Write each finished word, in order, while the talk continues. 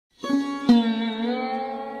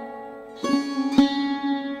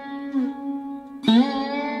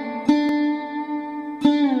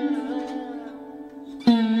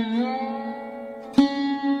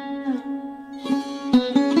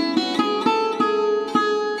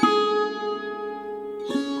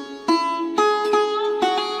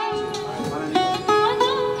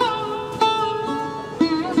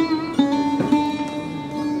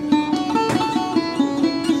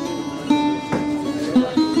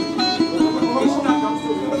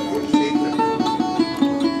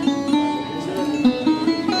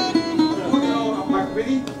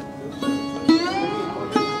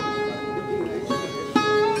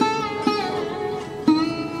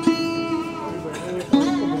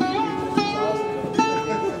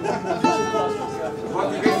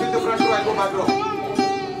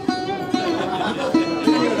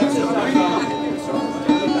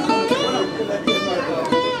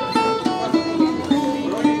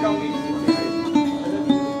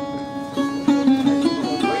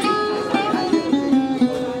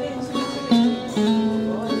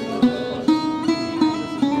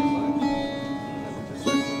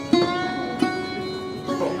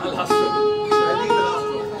last row. I think the last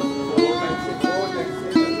row.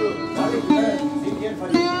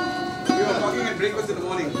 We were talking at breakfast in the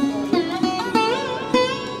morning.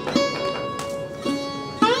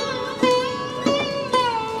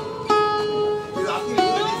 He's asking you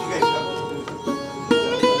who the DC guys are.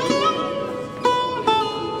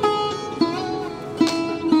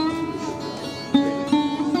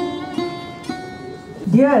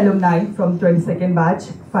 Dear alumni from 22nd batch,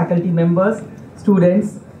 faculty members,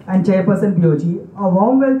 students and Chairperson POG, a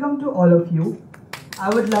warm welcome to all of you.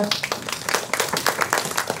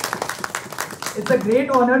 It's a great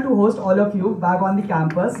honor to host all of you back on the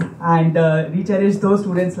campus and re-cherish those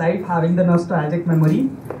students' life having the nostalgic memory.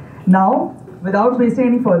 Now, without wasting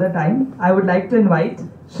any further time, I would like to invite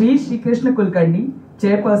Shri Shrikrishna Kulkarni,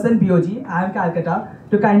 Chairperson POG, IIM Calcutta,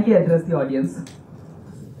 to kindly address the audience.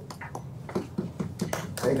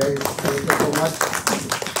 Hi guys, thank you so much.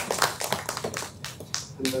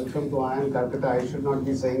 And welcome to IIM Calcutta. I should not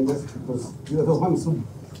be saying this because you are the ones who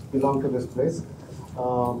belong to this place.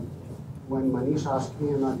 When Manish asked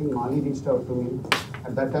me, and I think Mali reached out to me,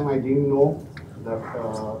 at that time I didn't know that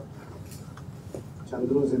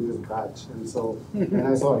Chandru is in this batch. And so when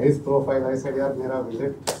I saw his profile, I said, "Yaar, mera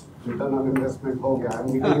visit, return on investment ho gaya." I'm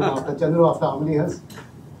meeting him after Chandru after how many years?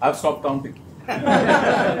 I've stopped counting.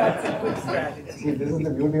 See, this is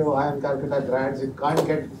the beauty of IIM Calcutta grads. You can't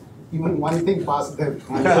get even one thing past them.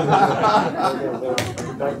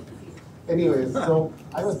 Anyways, so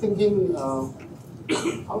I was thinking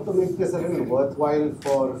how to make this a little worthwhile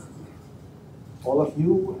for all of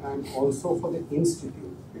you and also for the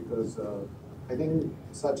institute, because I think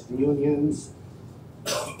such reunions,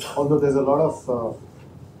 although there's a lot of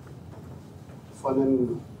fun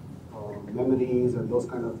and memories and those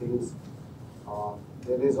kind of things,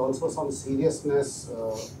 there is also some seriousness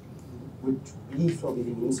which we from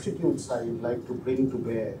the institute side like to bring to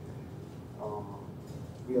bear.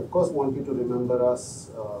 We of course want you to remember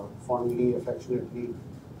us fondly, affectionately,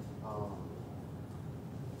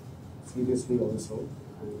 seriously also.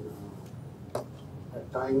 And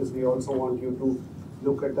at times we also want you to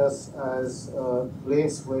look at us as a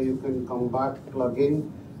place where you can come back, plug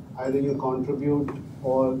in, either you contribute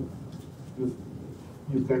or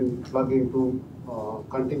you can plug into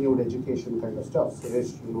continued education kind of stuff.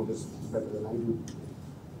 Suresh, you know this better than I do.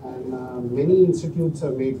 And many institutes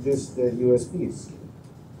have made this their USPs.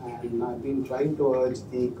 And I've been trying to urge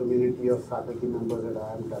the community of faculty members at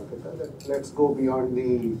IIM Calcutta that let's go beyond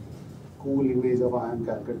the cool image of IIM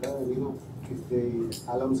Calcutta. And if the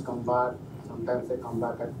alums come back, sometimes they come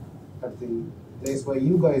back at the place where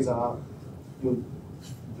you guys are, you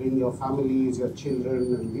bring your families, your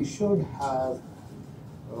children, and we should have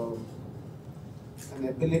an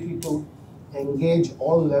ability to engage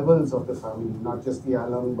all levels of the family, not just the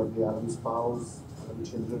alum, but the alum spouse, alum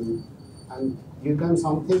children, and give them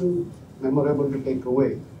something memorable to take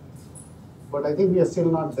away. But I think we are still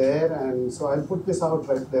not there, and so I'll put this out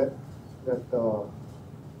right there, that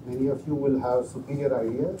many of you will have superior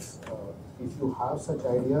ideas. If you have such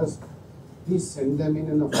ideas, please send them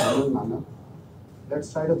in a formal manner.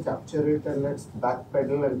 Let's try to capture it and let's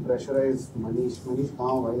backpedal and pressurize Manish. Manish,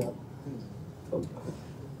 kahan ho bhai? So,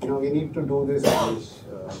 we need to do this, Manish.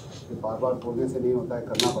 बार-बार बोलने से नहीं होता है,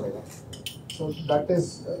 करना पड़ेगा. So that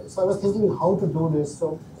is, so I was thinking how to do this.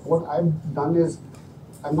 So what I've done is,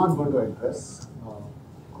 I'm not going to address.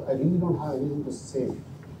 I really don't have anything to say.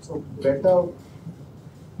 So better,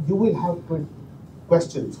 you will have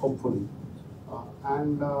questions, hopefully.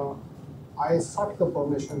 And I sought the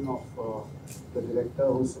permission of the director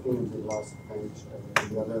who's sitting in the last bench and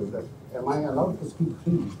the others that, am I allowed to speak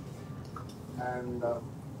freely? And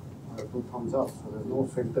 2 thumbs up, so there's no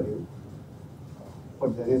filtering.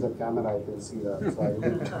 But there is a camera, I can see that. So I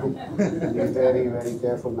need to be very, very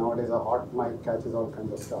careful. Nowadays, a hot mic catches all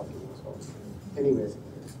kinds of stuff. So, anyways,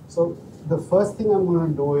 so the first thing I'm going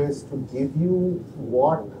to do is to give you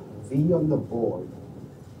what we on the board,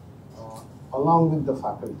 along with the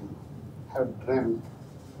faculty, have dreamt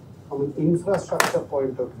from an infrastructure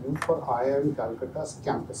point of view for IIM Calcutta's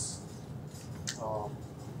campus.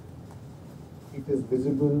 It is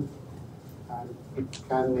visible and it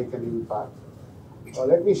can make an impact.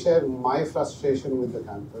 Let me share my frustration with the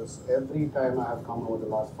campus. Every time I have come over the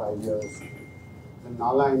last 5 years, the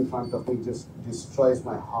Nala in front of me just destroys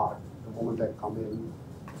my heart the moment I come in.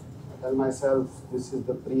 I tell myself, this is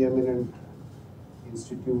the preeminent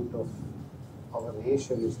institute of our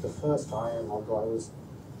nation. It's the first IIM, although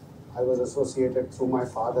I was associated through my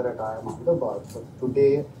father at IIM Ahmedabad. But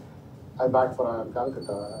today, I bat for IIM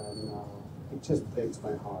Calcutta, and it just breaks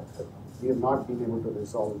my heart that we have not been able to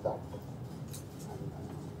resolve that.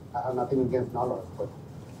 I have nothing against Nala, but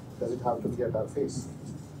Does it have to be at our face?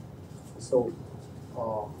 So,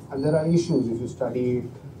 and there are issues if you study it.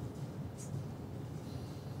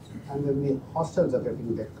 And then the hostels are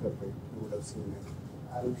getting decrepit, you would have seen it.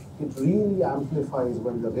 And it really amplifies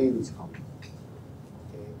when the rains come.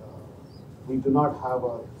 Okay, we do not have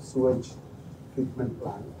a sewage treatment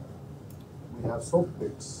plant. We have soap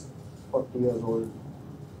pits, 40 years old.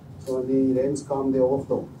 So when the rains come, they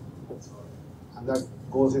overflow. And that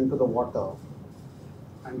goes into the water.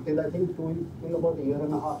 Until I think till about a year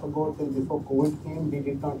and a half ago, till before COVID came, we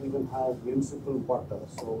did not even have municipal water.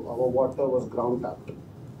 So our water was ground tapped.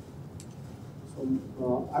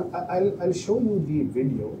 So I'll show you the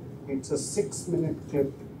video. It's a 6-minute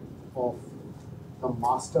clip of the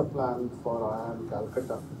master plan for IIM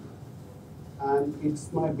Calcutta. And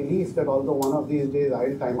it's my belief that although one of these days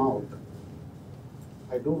I'll time out,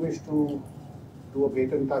 I do wish to do a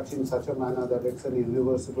bait and touch in such a manner that it's an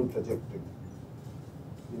irreversible trajectory.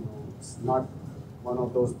 You know, it's not one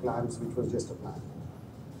of those plans which was just a plan.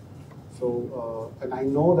 So, and I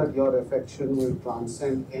know that your affection will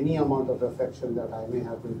transcend any amount of affection that I may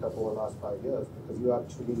have built up over the last 5 years, because you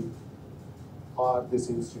actually are this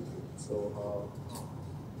institute. So,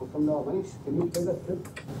 Manish, can you play that clip?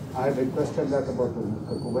 I had requested that about a week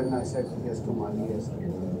ago when I said yes to Mali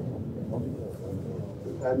yesterday.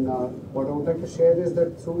 And what I would like to share is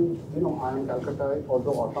that through, IIM Calcutta,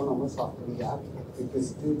 although autonomous after the act, it is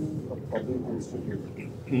still a public institute.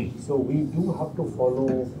 So we do have to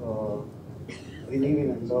follow, Believe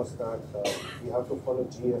will endorse that, we have to follow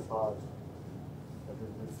GFR, that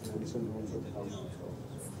is the financial rules of the government. So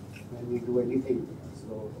when we do anything,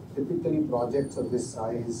 so typically projects of this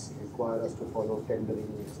size require us to follow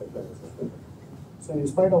tendering, etc. etc. So in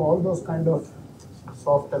spite of all those kind of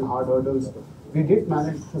soft and hard hurdles, we did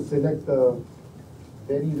manage to select a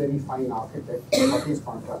very, very fine architect, Hafiz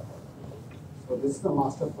contractor. So this is the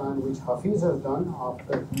master plan which Hafiz has done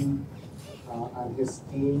after he and his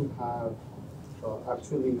team have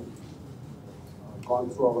actually gone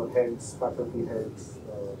through our heads, faculty heads,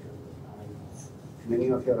 and many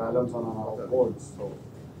of your alums on our boards. So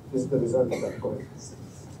this is the result of that course.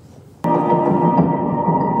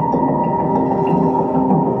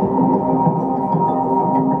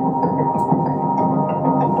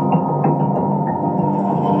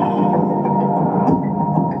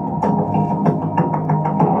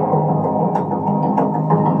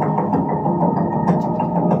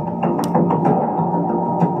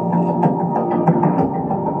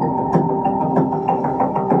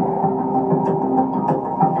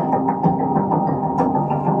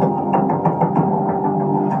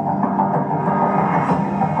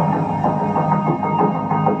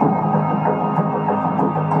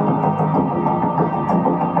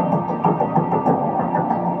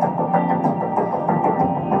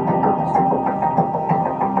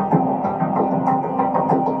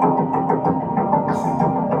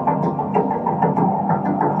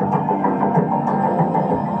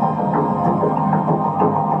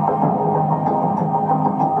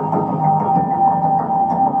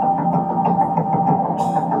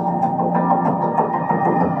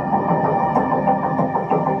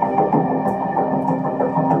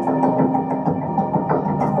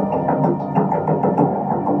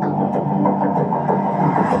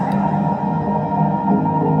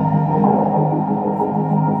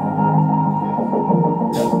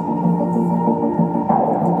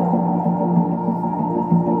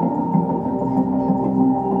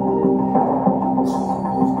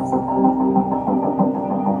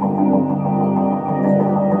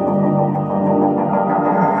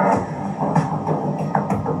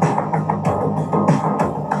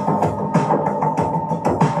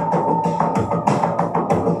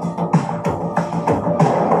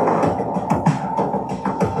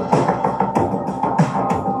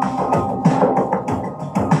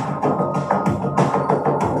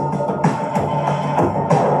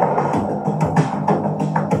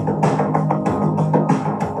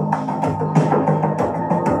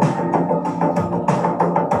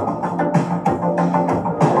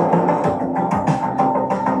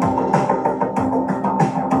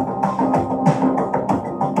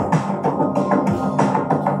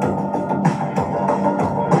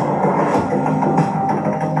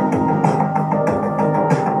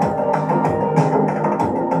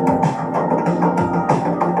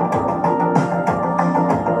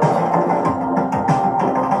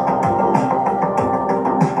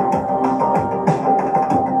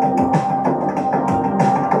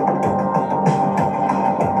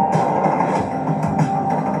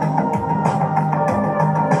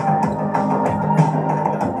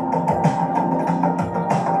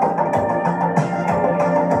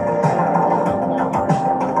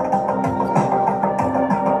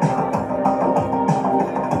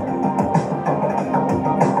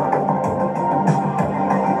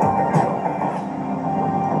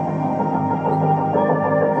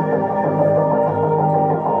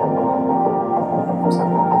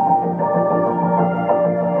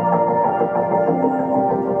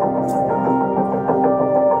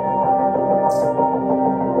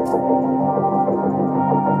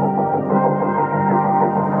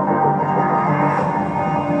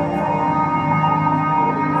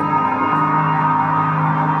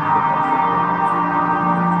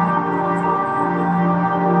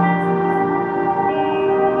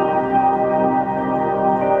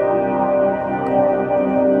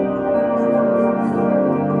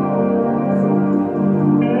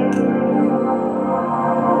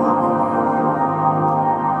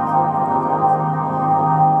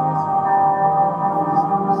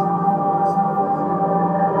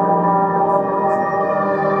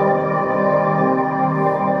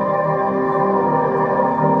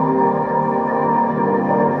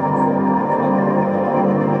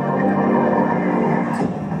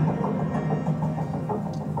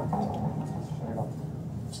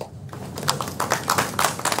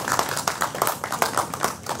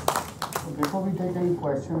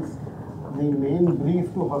 questions. The main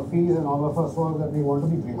brief to Hafiz and all of us was that we want to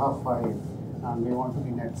be Grihaf 5 and we want to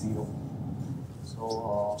be net zero.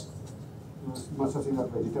 So, you must have seen that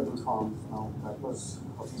vegetable farms now. That was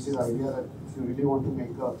Hafiz's idea that if you really want to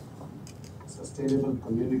make a sustainable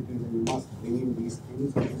community, then you must bring in these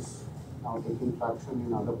things, which is now taking traction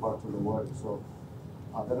in other parts of the world. So,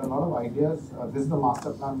 there are a lot of ideas. This is the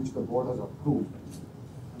master plan which the board has approved.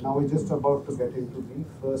 Now we're just about to get into the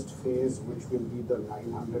first phase, which will be the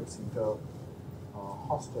 900-seater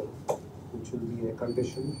hostel, which will be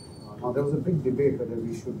air-conditioned. Now there was a big debate whether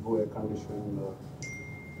we should go air-conditioned.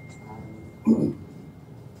 And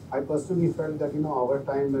I personally felt that, our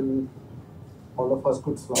time when all of us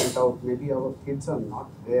could slum it out, maybe our kids are not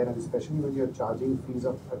there, and especially when you're charging fees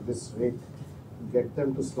up at this rate, get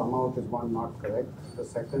them to slum out is one, not correct. The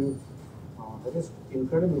second, there is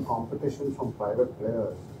incredible competition from private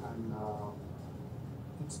players, and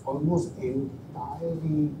it's almost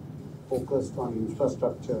entirely focused on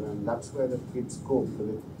infrastructure, and that's where the kids go.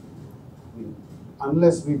 Because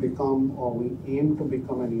unless we become, or we aim to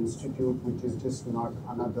become an institute which is just not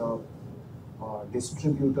another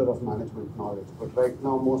distributor of management knowledge. But right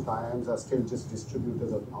now, most IIMs are still just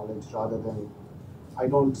distributors of knowledge rather than, I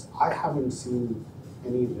haven't seen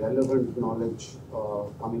any relevant knowledge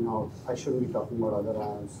coming out. I shouldn't be talking about other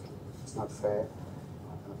IIMs. It's not fair.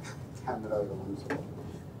 Canada is the one. So.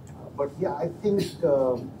 But yeah, I think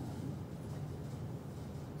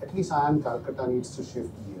at least IIM Calcutta needs to shift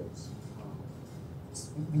gears.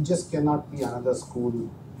 We just cannot be another school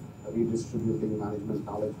redistributing management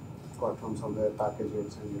knowledge, got from somewhere, package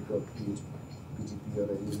it, send it to a PGP or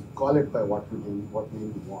anything. Call it by what name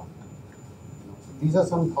you want. So these are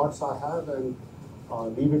some thoughts I have, and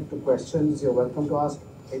leave it to questions. You're welcome to ask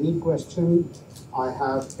any question. I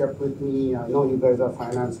have kept with me, I know you guys are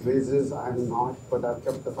finance whizzes, I'm not, but I've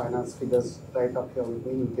kept the finance figures right up here with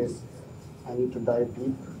me in case I need to dive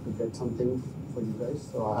deep to get something for you guys.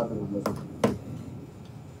 So I have the numbers.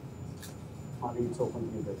 Mali, it's open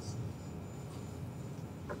to you guys.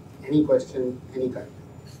 Any question, any kind.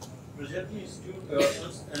 Presently,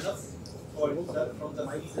 students enough for himself from the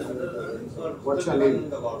fees and other earnings, or what's your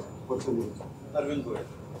name? What's your name? Arvind Goyal.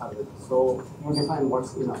 So you define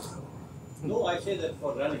what's enough. No, I say that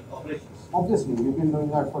for running operations. Obviously, we've been doing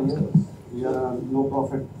that for years. We are no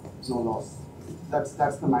profit, no loss. That's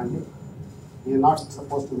the mandate. We are not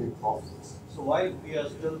supposed to make profits. So why we are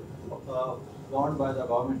still bound by the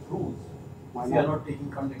government rules? Why we not? are not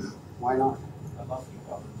taking funding. Why not?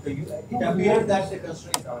 It appears that's a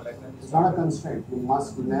constraint. It's not a constraint. You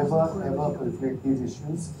must never ever conflate these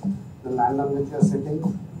issues. The land on which you are sitting,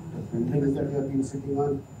 the buildings that you have been sitting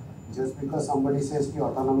on, just because somebody says ki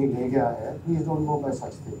autonomy le gaya hai, please don't go by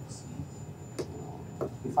such things.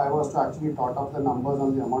 If I was to actually tot up the numbers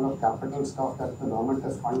on the amount of capital stuff that the government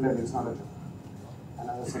has funded, it's not a joke. And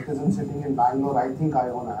as a citizen sitting in Bangalore, I think I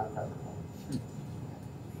own a have capital.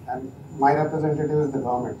 And my representative is the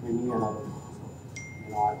government, me and others.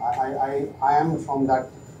 So, I am from that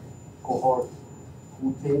cohort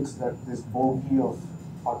who thinks that this bogey of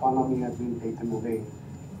autonomy has been taken away,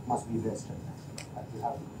 must be vested.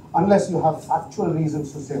 Unless you have factual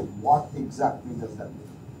reasons to say what exactly does that mean.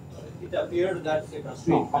 It appeared that's a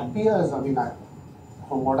constraint. No, appears,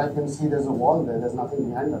 from what I can see, there's a wall there. There's nothing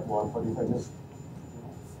behind that wall. But if I just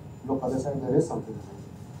look other side, there is something behind.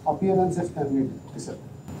 Appearances can be deceptive.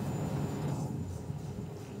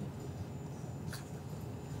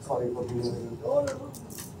 Sorry for being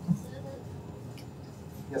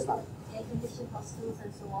Yes, ma'am. Air-conditioned hostels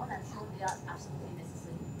and so on, I'm sure they are absolutely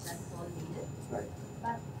necessary. That's all needed. Right.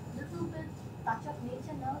 But little bit touch of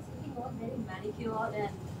nature now is looking all very manicured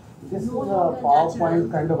and This is a no longer PowerPoint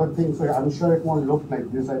natural. kind of a thing, so I'm sure it won't look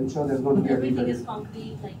like this. I'm sure there's going to be Everything a is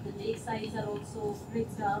concrete, like the lake sides are also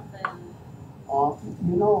bricked up and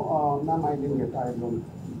ma'am, I didn't get, I don't,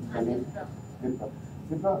 my name, Vipra.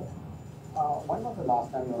 Vipra, when was the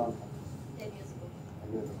last time you were on? 10 years ago,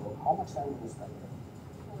 10 years ago. How much time did you spend there?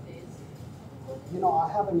 4 days.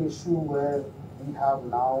 I have an issue where we have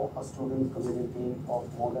now a student community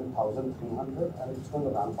of more than 1,300 and it's going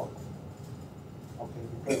to ramp up. Okay,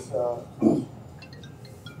 because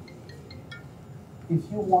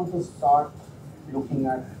if you want to start looking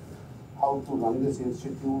at how to run this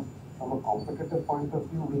institute from a competitive point of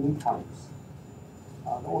view, we need funds.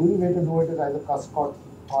 The only way to do it is either cut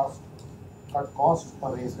cost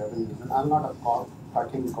or raise revenues. And I'm not a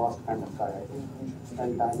cutting cost kind of guy. I think we should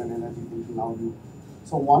spend time and energy thinking how do.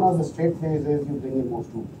 So one of the straight ways is you bring in more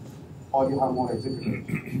students or you have more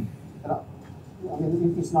executives.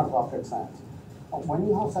 It's not rocket science. When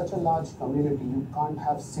you have such a large community, you can't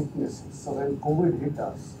have sicknesses. So when COVID hit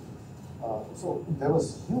us, So there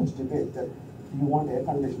was huge debate that you want air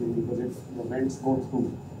conditioning because the vents go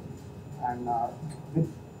through. And with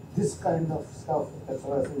this kind of stuff, that's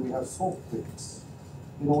why I say we have soak pits.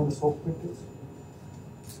 You know what a soak pit is?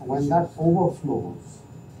 So when that overflows,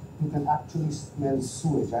 you can actually smell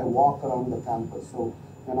sewage. I walk around the campus. So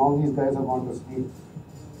when all these guys have gone to sleep,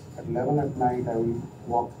 at 11 at night, I will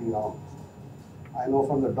walk 3 rounds. I know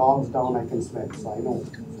from the dogs down I can smell, so I know.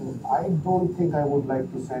 So I don't think I would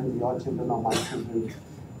like to send your children or my children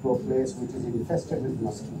to a place which is infested with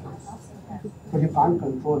mosquitoes. But you can't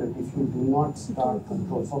control it if you do not start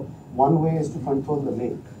control. So one way is to control the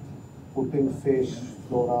lake, put in fish,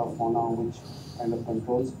 flora, fauna, which kind of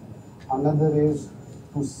controls. Another is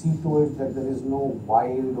to see to it that there is no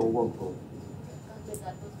wild overgrowth.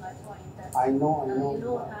 That was my point. That, I know.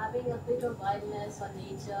 Having a bit of wildness or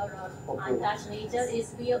nature or untouched nature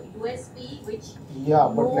is a USP which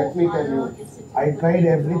but let me tell you, I tried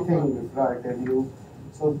everything before I tell you.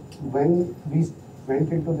 So when we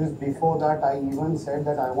went into this, before that, I even said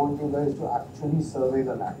that I want you guys to actually survey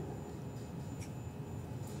the land.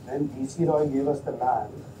 Then DC Roy gave us the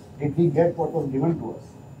land. Did we get what was given to us?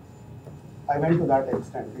 I went to that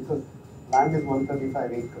extent because land is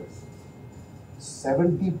 135 acres.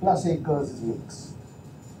 70 plus acres is lakes.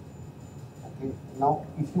 Okay. Now,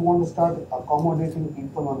 if you want to start accommodating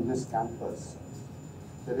people on this campus,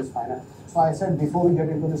 there is finance. So I said before we get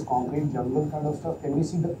into this concrete jungle kind of stuff, can we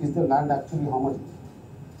see is the land actually how much?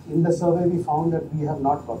 In the survey, we found that we have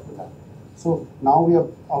not got to that. So now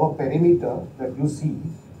our perimeter that you see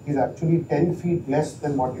is actually 10 feet less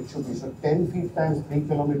than what it should be. So 10 feet times 3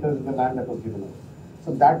 kilometers is the land that was given away.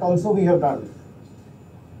 So that also we have done.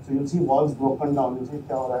 So you'll see walls broken down. You'll see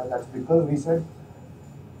that's because we said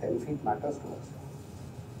 10 feet matters to us.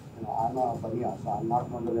 I'm a baniya, so I'm not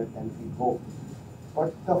going to let 10 feet go.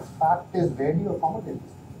 But the fact is, where do you accommodate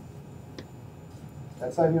this?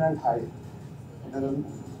 That's why we went high.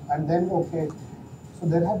 And then, okay, so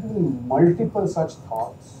there have been multiple such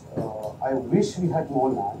thoughts. I wish we had more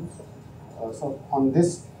land. So on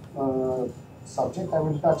this subject, I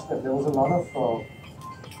will touch that there was a lot of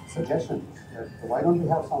suggestions. Why don't we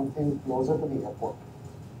have something closer to the airport?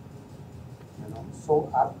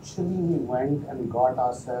 So actually we went and got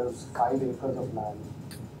ourselves 5 acres of land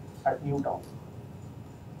at Newtown.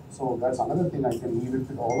 So that's another thing I can leave it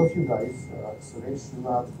with all of you guys. Suresh, you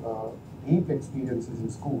have deep experiences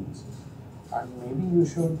in schools. And maybe you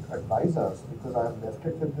should advise us, because I have left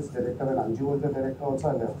it with this director, and Anju was the director also,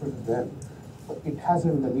 I left it with them. But it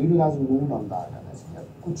hasn't, the needle hasn't moved on that. And I said,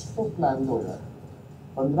 kuch to plan do yaar.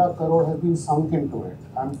 15 crore has been sunk into it.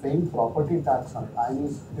 I'm paying property tax on it. I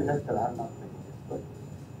mean, director, I'm not paying it. But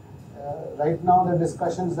right now, the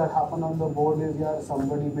discussions that happen on the board is,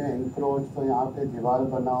 somebody may encroach, so यहाँ पे दीवार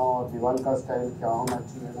बनाओ और दीवार का style क्या होना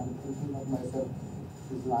चाहिए. And I'm thinking of myself,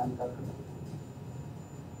 this land Calcutta.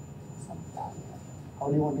 How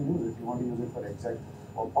do you want to use it? You want to use it for exact,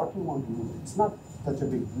 or what you want to use it? It's not such a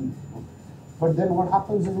big deal. But then what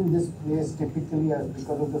happens is in this place, typically,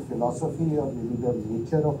 because of the philosophy or maybe the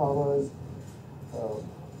nature of ours,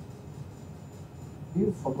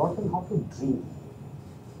 we've forgotten how to dream.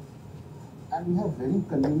 And we have very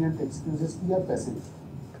convenient excuses. We are peasants.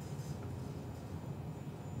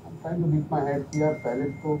 I'm trying to beat my head. We are पहले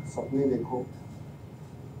तो सपने देखो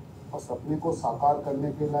और सपने को साकार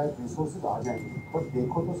करने के लिए रिसोर्सेज आ जाएंगे. But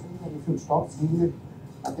देखो तो सही. If you stop seeing it,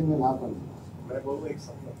 nothing will happen. मैं बोलूँ एक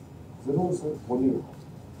सपना. जरूर सर बोलिए.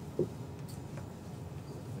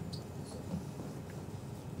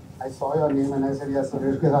 I saw your name and I said, yes,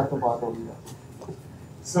 Suresh के साथ तो बात होगी.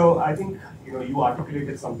 So I think you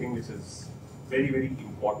articulated something which is very, very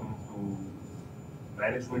important to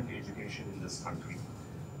management education in this country,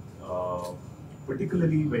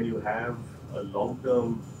 particularly when you have a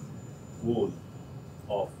long-term goal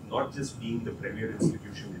of not just being the premier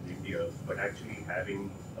institution in India, but actually having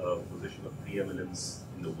a position of preeminence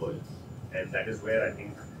in the world. And that is where I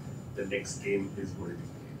think the next game is going to be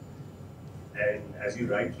played. And as you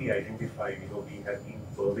rightly identified, we have been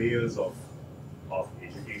purveyors of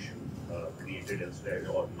education created elsewhere,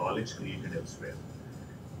 or knowledge created elsewhere.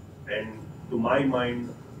 And to my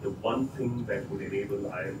mind, the one thing that would enable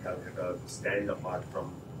IIM Calcutta to stand apart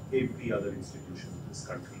from every other institution in this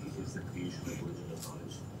country is the creation of original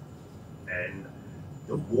knowledge. And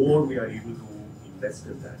the more we are able to invest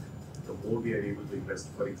in that, the more we are able to invest,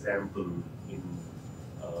 for example, in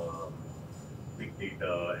big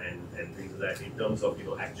data and things like that, in terms of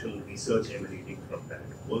actual research emanating from that,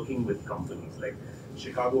 working with companies like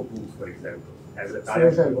Chicago Foods, for example, as a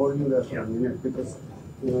Suresh, I'll hold you there for a minute, because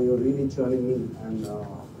you're really churning me, and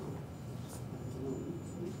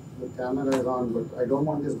the camera is on, but I don't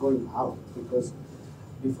want this going out because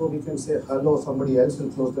before we can say hello, somebody else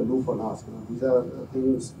will close the loop on us. You know, these are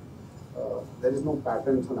things, there is no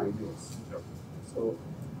patents on ideas. So,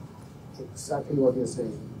 exactly what you're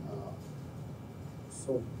saying.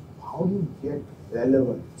 So, how do you get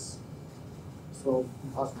relevance? So,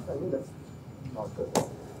 Bhaskar, I think that's Bhaskar.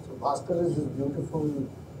 So, Bhaskar is this beautiful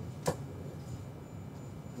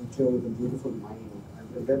teacher with a beautiful mind,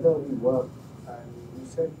 and together we work. And we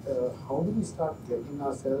said, how do we start getting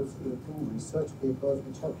ourselves into research papers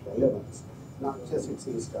which have relevance, not just its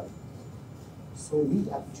A-star? So we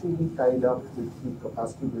actually tied up with the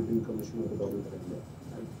Capacity Building Commission of the Government of India.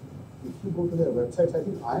 And if you go to their websites, I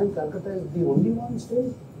think IIM Calcutta is the only one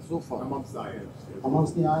still. So far. Amongst the IIMs.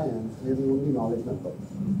 Amongst the IIMs, we're the only knowledge member.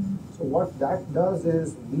 So what that does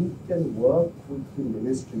is we can work with the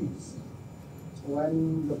ministries. So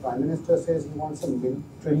when the Prime Minister says he wants $1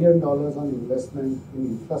 trillion on investment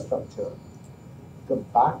in infrastructure, the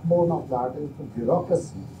backbone of that is the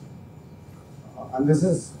bureaucracy. And this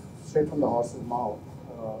is straight from the horse's mouth,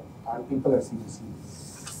 and people at CDC.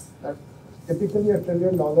 That typically $1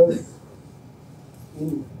 trillion,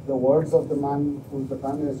 in the words of the man who is the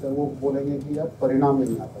Prime Minister, वो बोलेंगे कि यार परिणाम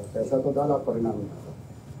नहीं आता, पैसा तो डाला परिणाम नहीं आता.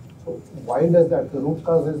 So why does that? The root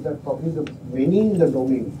cause is that probably the many in the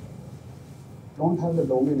domain don't have the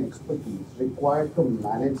domain expertise required to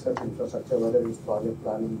manage such infrastructure, whether it's project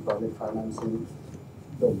planning, project financing,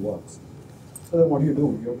 the works. So then what do?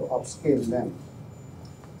 You have to upscale them.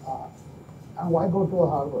 And why go to a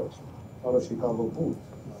Harvard or a Chicago booth?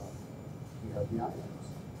 We have the IIMs.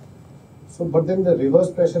 So, but then the reverse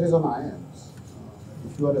pressure is on IIMs.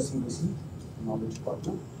 If you are a CBC, knowledge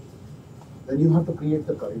partner, then you have to create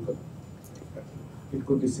the curriculum. It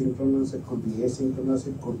could be synchronous, it could be asynchronous,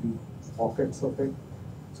 it could be pockets of it.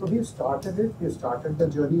 So we've started it, we've started the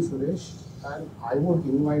journey, Suresh, and I would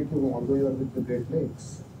invite you, although you are with the Great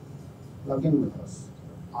Lakes, plug in with us.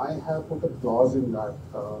 I have put a clause in that,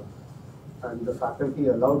 and the faculty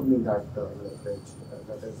allowed me that leverage.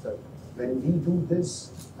 That is that when we do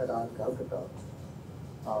this at IIM Calcutta,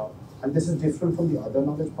 and this is different from the other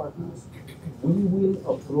knowledge partners, we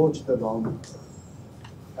will approach the government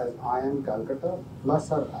as IIM Calcutta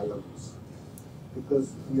plus our alums,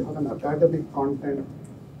 because you have an academic content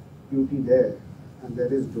duty there, and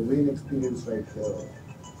there is domain experience right here.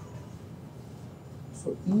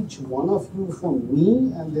 So each one of you from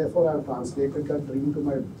me, and therefore I have translated that dream to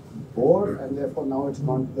my board, and therefore now it's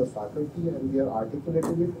gone to the faculty, and we are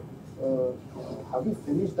articulating it. Have we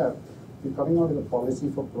finished that? We're coming out with a policy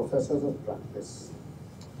for professors of practice.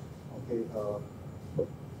 Okay,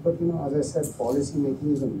 but you know, as I said, policy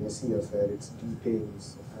making is a messy affair. It's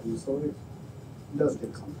details, and so it does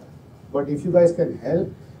take some time. But if you guys can help,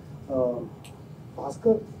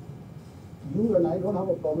 Bhaskar, you and I don't have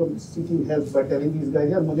a problem seeking help by telling these guys,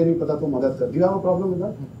 "यार मुझे नहीं पता तो मदद कर." Do you have a problem with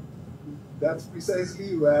that? That's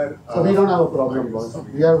precisely where. So we don't have a problem, boss.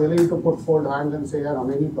 We are willing to put forward hands and say, "यार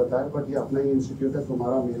हमें नहीं पता है, but ये अपना ही institute है,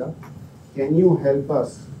 तुम्हारा मेरा. Can you help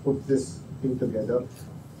us put this thing together?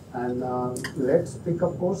 And let's pick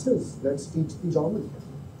up courses. Let's teach the government."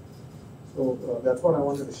 So that's what I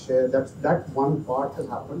wanted to share. That one part has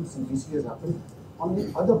happened. CBC has happened. On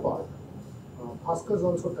the other part, Bhaskar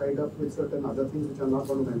also tied up with certain other things which I'm not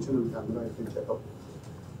going to mention on camera. I can check up,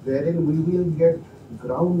 wherein we will get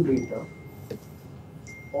ground data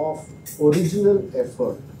of original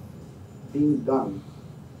effort being done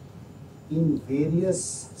in various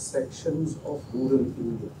sections of rural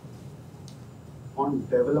India on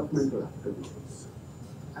developmental activities.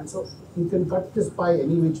 And so you can cut this pie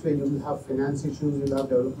any which way. You will have finance issues, you will have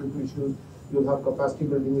developmental issues, you will have capacity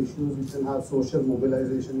building issues, you can have social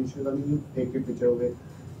mobilization issues. I mean, you take it whichever way.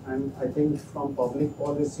 And I think from public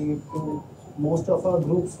policy to most of our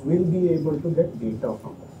groups will be able to get data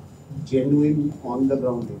from that, genuine on the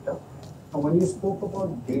ground data. Now, when you spoke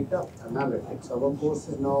about data analytics, our course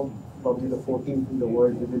is now probably the 14th in the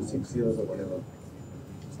world within 6 years or whatever.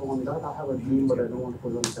 So on that, I have a dream, but I don't want to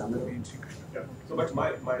put it on camera. Yeah. So, but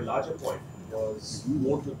my larger point was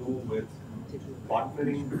more to do with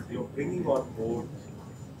partnering, bringing on board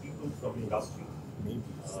people from industry.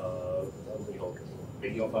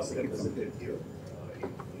 Many of us represented here in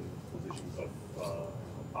positions of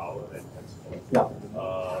power and so on. Yeah.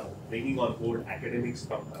 Bringing on board academics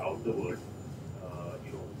from around the world,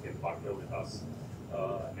 who can partner with us.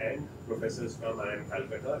 And professors from IIM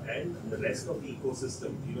Calcutta and the rest of the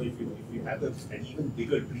ecosystem. If you have an even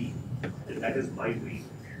bigger dream, and that is my dream,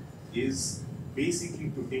 is basically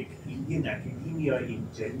to take Indian academia in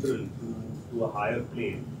general to a higher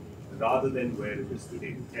plane rather than where it is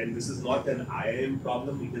today. And this is not an IIM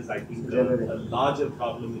problem, it is, I think, a larger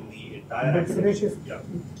problem in the entire But Suresh, if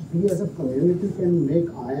we as a community can make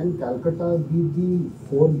IIM Calcutta be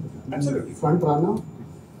the front runner,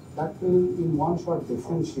 that will in one shot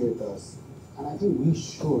differentiate us. And I think we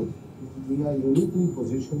should. We are uniquely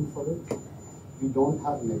positioned for it. We don't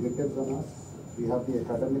have negatives on us. We have the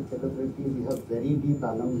academic capability, we have very deep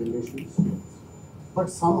alum relations. But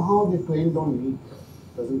somehow the twain don't meet,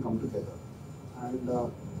 doesn't come together.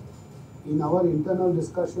 And in our internal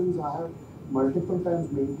discussions, I have multiple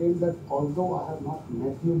times maintained that although I have not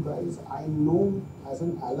met you guys, I know as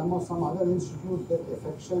an alum of some other institute that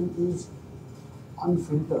affection is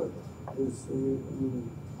unfiltered.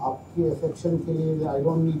 आपकी affection के लिए I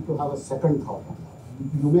don't need to have a second thought.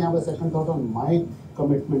 You may have a second thought on my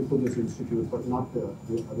commitment to this institute, but not the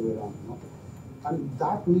other way around. You know? And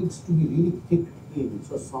that needs to be really kicked in.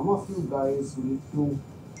 So some of you guys need to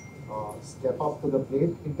step up to the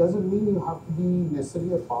plate. It doesn't mean you have to be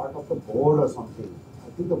necessarily a part of the board or something. I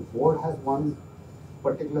think the board has one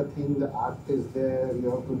particular thing, the act is there, you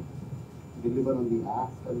have to deliver on the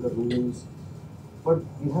act and the rules. But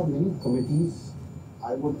we have many committees.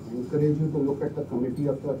 I would encourage you to look at the committee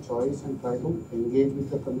of your choice and try to engage with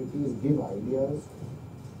the committees, give ideas.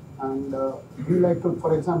 And we like to,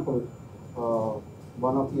 for example,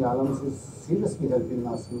 one of the alums is seriously helping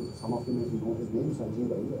us. Some of you may know his name,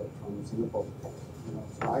 Sanjeev Iyer from Singapore. You know,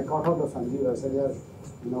 so I got out of Sanjeev, I said, yeah,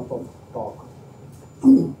 enough of talk.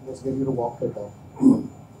 Let's get you to walk the talk.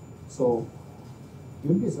 So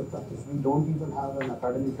you'll be surprised. We don't even have an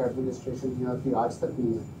academic administration here. कि आज तक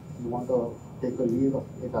नहीं है. You want to take a leave of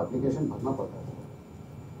एक application भरना पड़ता है.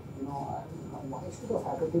 You know, why should a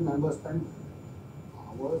faculty member spend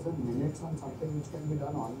hours and minutes on something which can be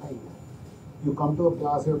done online? You come to a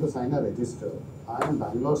class, you have to sign a register. I am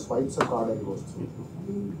Bangalore, swipes a card and goes through.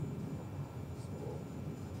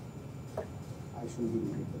 I shouldn't be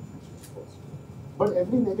negative, but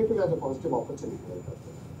every negative has a positive opportunity.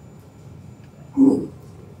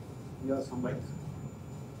 Yeah, somebody.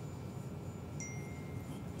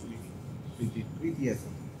 Yes.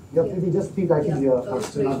 Yeah, Preeti, just speak. I think Yeah, that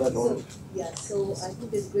so, yeah, so I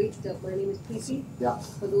think it's great. My name is Preeti. Yeah.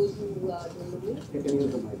 For those who don't know me. You can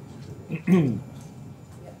use the mic.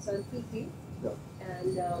 Yeah, so I'm Preeti. Yeah.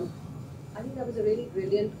 And I think that was a really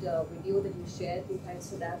brilliant video that you shared. And thanks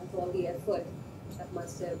for that, with all the effort that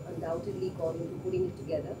must have undoubtedly gone into putting it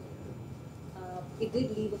together. It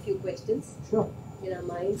did leave a few questions in our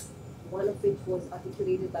minds, one of which was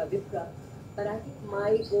articulated by Vipra. But I think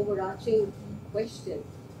my overarching question,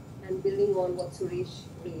 and building on what Suresh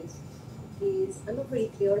raised, is I'm not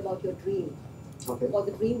very clear about your dream, or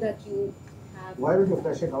the dream that you have. Why don't you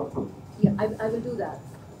flesh it out for me? Yeah, I will do that.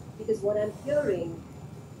 Because what I'm hearing,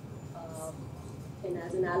 and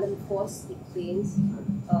as an alum, of course, it pains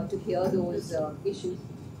to hear those issues.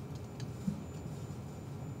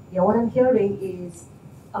 Yeah, what I'm hearing is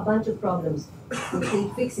a bunch of problems which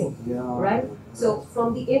need fixing, right? So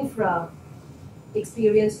from the infra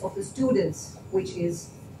experience of the students, which is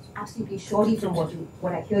absolutely shoddy from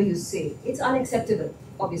what I hear you say, it's unacceptable,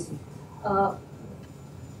 obviously.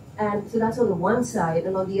 And so that's on the one side,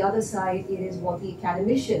 and on the other side, it is what the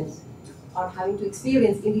academicians are having to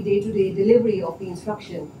experience in the day-to-day delivery of the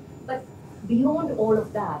instruction. But beyond all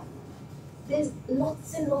of that, there's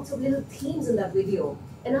lots and lots of little themes in that video.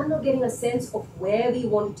 And I'm not getting a sense of where we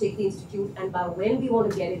want to take the institute and by when we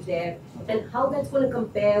want to get it there, and how that's going to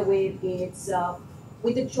compare with its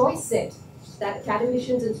with the choice set that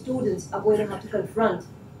academicians and students are going to have to confront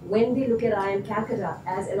when they look at IIM Calcutta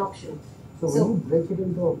as an option. So when you break it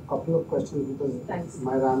into a couple of questions, because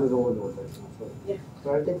my RAM is overloaded.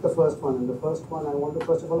 So I'll take the first one. And the first one, I want to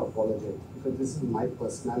first of all apologize, because this is my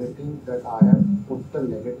personality that I have put the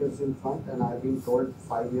negatives in front, and I've been told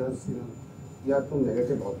 5 years, you know, you have to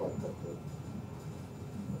negative or positive.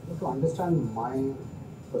 To understand my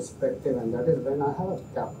perspective, and that is when I have a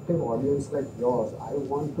captive audience like yours, I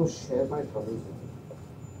want to share my troubles with you.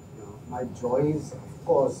 You know, my joys, of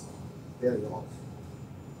course, they are yours.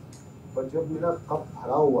 But जब मेरा cup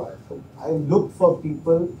भरा हुआ है, तो I look for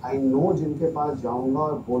people I know जिनके पास जाऊंगा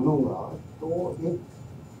और बोलूँगा, तो एक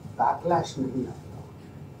backlash नहीं आएगा.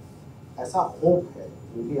 ऐसा hope है.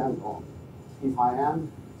 Maybe I'm wrong. If I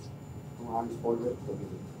am, I'm spoiled for me.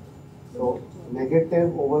 So negative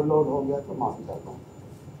overload हो गया तो माफी चाहता हूँ.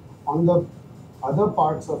 On the other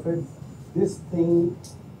parts of it, this thing,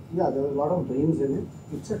 yeah, there are a lot of dreams in it.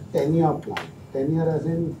 It's a 10-year plan. 10-year as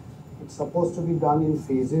in, it's supposed to be done in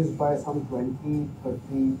phases by some 20,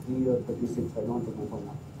 33 or 36, I don't remember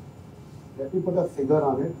now. Let me put a figure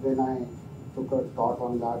on it. When I took a thought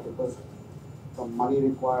on that, it was the money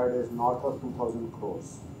required is north of 2,000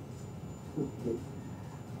 crores. Okay.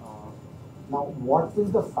 Now, what will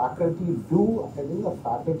the faculty do? I think the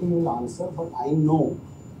faculty will answer, but I know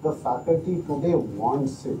the faculty today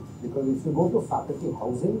wants it, because if you go to faculty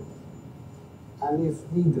housing, and if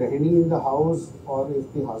the grahini in the house, or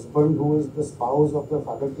if the husband who is the spouse of the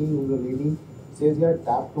faculty, who is a lady, says यार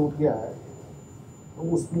tap टूट गया है, तो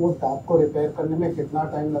उसमें वो tap को repair करने में कितना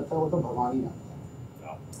टाइम लगता है वो तो भगवान ही जानता है.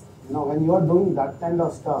 You know, when you are doing that kind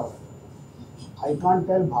of stuff, I can't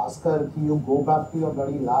tell Bhaskar कि you go back to your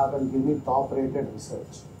bloody lab and give me top rated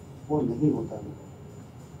research. वो नहीं होता है.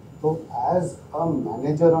 So as a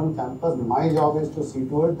manager on campus, my job is to see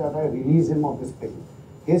to it that I release him of this pain.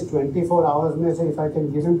 His 24 hours may say, if I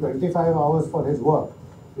can give him 25 hours for his work,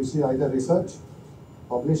 which is either research,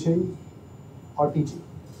 publishing, or teaching,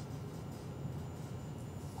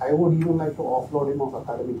 I would even like to offload him of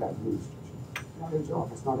academic administration. It's not his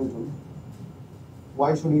job, it's not his job.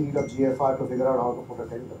 Why should he read up GFR to figure out how to put a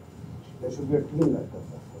tender? There should be a team that does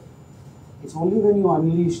that. It's only when you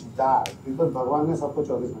unleash that, because Bhagwan ने सबको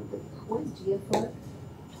 24 घंटे. What is GFR?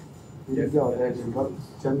 ये क्या होता है?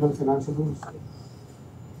 General Financial Rules.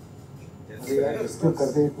 अरे यार इसको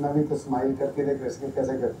करते इतना भी तो स्माइल करके देख रिस्क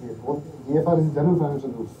कैसे करती है. वो GFR is General Financial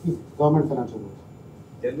Rules, Government Financial Rules.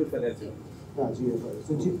 General Financial. Yeah, GFR.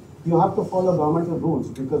 So you have to follow governmental rules,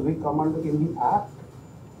 because we come under in the Act.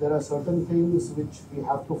 There are certain things which we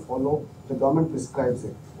have to follow. The government prescribes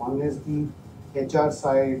it. One is the HR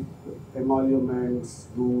side, emoluments,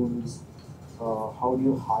 rules, how do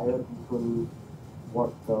you hire people,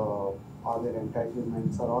 what are their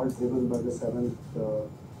entitlements, are all driven by the 7th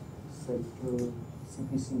Central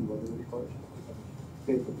CPC, what is it called?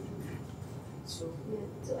 Pay provision. So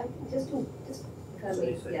I think just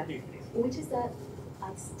if I may, which is that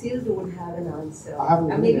I still don't have an answer. I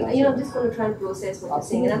maybe I'm just going to try and process what you're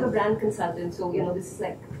saying. And I'm a brand consultant, so this is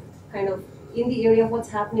like kind of in the area of what's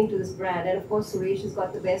happening to this brand. And of course, Suresh has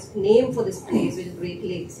got the best name for this place, which is Great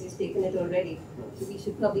Lakes. He's taken it already. So we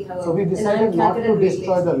should probably have So we decided not to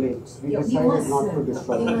destroy the lakes. We decided not to We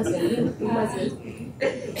destroy the lakes. We mustn't.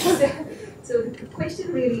 So the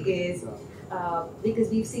question really is, because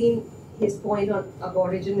we've seen his point on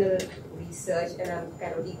aboriginal research, and I'm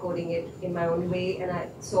kind of decoding it in my own way, and I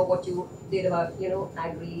saw what you did about,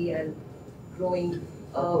 agri and growing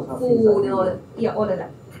food and all of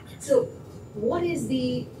that. So what is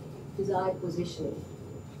the desired positioning?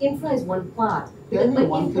 Infra is one part. Tell me but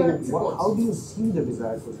one thing, infra how do you see the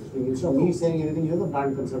desired positioning? Instead of me saying anything, you're the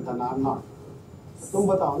brand consultant, I'm not. तुम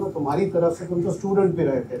बताओ ना, तुम्हारी तरफ से तुम तो student पे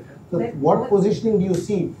रहे थे. So what positioning do you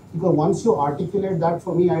see? Because once you articulate that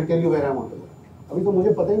for me, I'll tell you where I want to go. अभी तो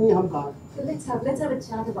मुझे पता ही नहीं हम कहाँ. So let's have a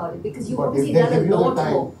chat about it, because you've But obviously if they done give you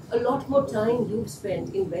the a lot more time you've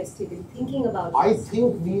spent invested in thinking about I this.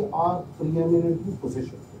 think we are preeminently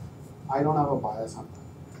positioned. I don't have a bias on that.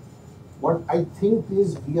 What I think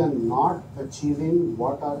is we are not achieving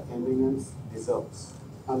what our eminence deserves.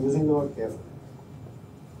 I'm using the word carefully.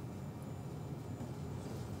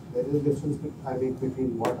 There is a difference I make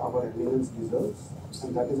between what our eminence deserves,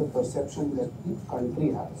 and that is a perception that the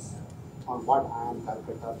country has on what I am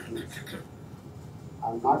Calcutta is.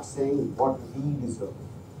 I'm not saying what we deserve.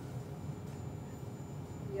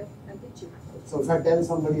 Yep, I get you. So if I tell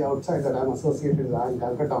somebody outside that I'm associated with I am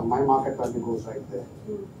Calcutta, my market value goes right there.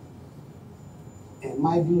 Am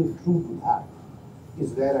I being true to that?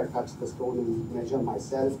 Is where I touch the stone and measure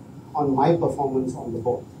myself on my performance on the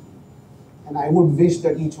board. And I would wish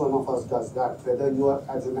that each one of us does that, whether you are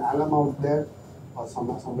as an alum out there, or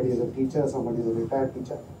somebody is a teacher, somebody is a retired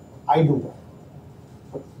teacher. I do that.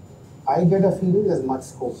 But I get a feeling there's much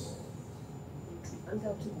scope.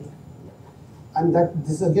 Undoubtedly. And that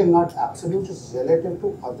this is again not absolute, it's relative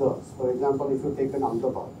to others. For example, if you take an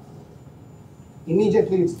underbar,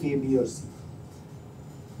 immediately it's A, B or C.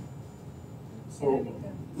 So,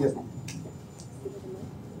 yes ma'am.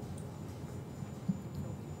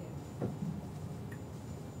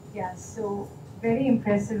 Yeah, so very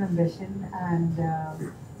impressive ambition,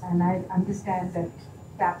 and I understand that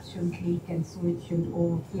taps shouldn't leak and sewage shouldn't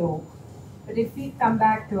overflow. But if we come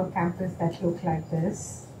back to a campus that looked like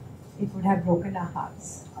this, it would have broken our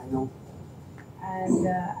hearts. I know. And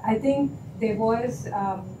I think there was,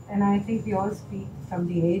 and I think we all speak from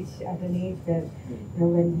the age, at an age that,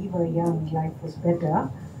 when we were young, life was better.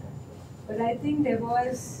 But I think there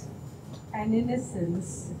was an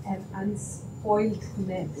innocence and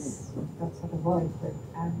unspoiledness, that's not a word, but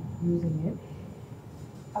I'm using it,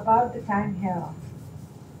 about the time here,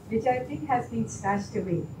 which I think has been snatched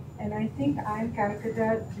away. And I think I'm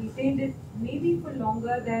Calcutta retained it maybe for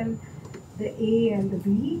longer than the A and the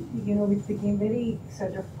B, which became very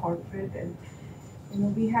sort of corporate. And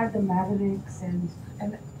we had the Mavericks and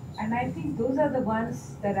I think those are the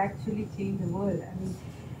ones that actually change the world. I mean,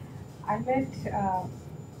 I met, I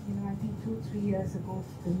think 2-3 years ago,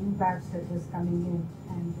 the new batch that was coming in,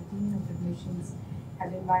 and the Dean of Admissions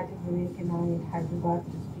had invited Vivek and I in Hyderabad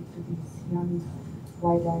to speak to these young,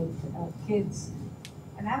 wide-eyed kids.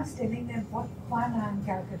 And I was telling them what fun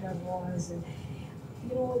Calcutta was, and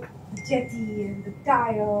the jetty and the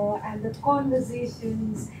tire and the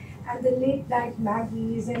conversations and the late night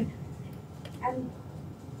Maggies and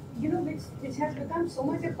which has become so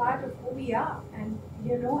much a part of who we are, and he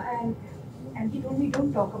told me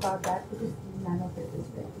don't talk about that because none of it is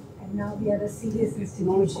there. And now we are a serious institution.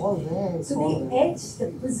 No, it's all there. So the edge,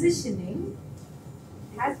 the positioning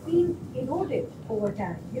has been eroded over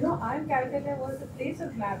time. IIM Calcutta was a place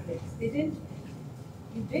of mavericks. You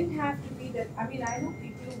didn't have to be that. I mean, I know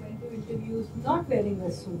people who went to interviews not wearing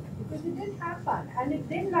a suit because they didn't have fun and it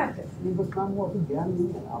didn't matter. But ma'am, वो अभी ज्ञान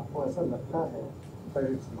नहीं है आपको ऐसा लगता है, but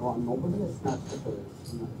it's gone. Nobody has snatched it away.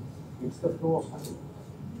 It's the flow of time.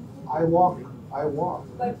 I walk.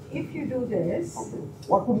 But if you do this, okay.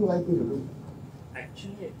 What would you like me to do?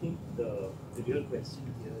 Actually, I think the real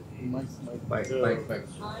question here is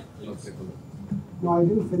No, I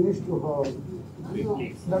didn't finish to her.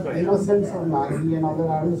 That innocence of Maggie and all that,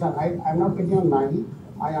 I understand. I'm not picking on Maggie.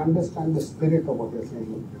 I understand the spirit of what you're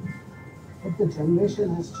saying. But the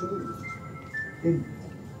generation has changed. The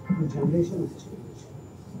generation has changed.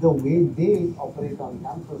 The way they operate on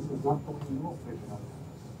campus is not the way you operate on campus.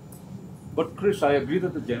 But Chris, I agree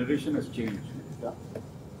that the generation has changed. Yeah.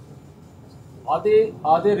 Are they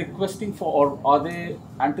requesting for, or are they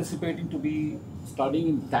anticipating to be studying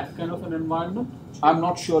in that kind of an environment? I'm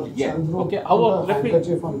not sure yet. Okay, let me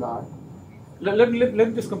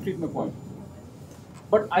just complete my point.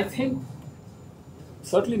 But I think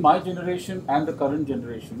certainly my generation and the current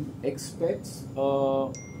generation expects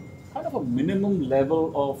kind of a minimum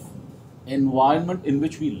level of environment in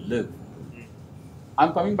which we live.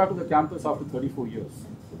 I'm coming back to the campus after 34 years.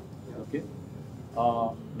 Okay,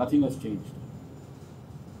 nothing has changed.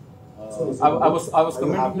 I was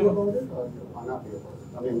commenting about it, or you're unhappy about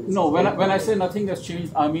it? I mean, no, when I say nothing has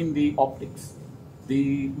changed, I mean the optics.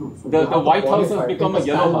 The White House has become a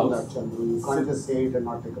yellow house. You can't just say it and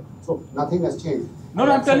not take it. So nothing has changed. No,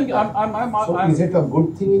 I'm telling you, I'm is it a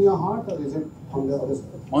good thing in your heart, or is it on the other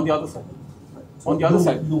side? On the other side. Right. So on the other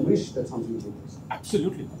side. You wish that something changes.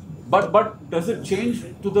 Absolutely. But does it change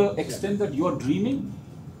to the extent that you are dreaming?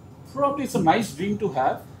 Probably it's a nice dream to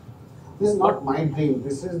have. This is not my dream.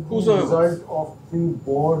 This is the result of the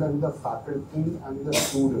board and the faculty and the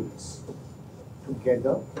students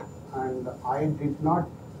together. And I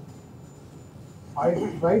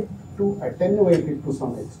tried to attenuate it to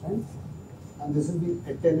some extent. And this is the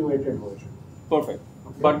attenuated version. Perfect.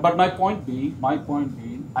 Okay. But my point being,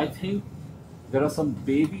 I think there are some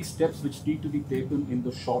baby steps which need to be taken in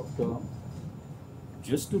the short term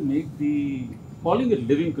just to make calling it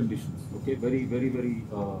living conditions, okay, very, very, very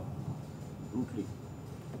brutally.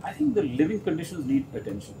 I think the living conditions need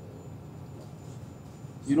attention.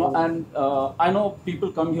 And I know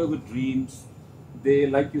people come here with dreams. They,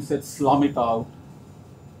 like you said, slum it out.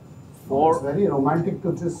 It's very romantic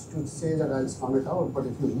to say that I'll slum it out, but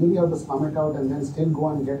if you really have to slum it out and then still go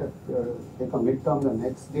and take a midterm the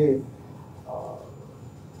next day, I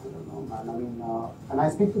don't know, man. I mean, and I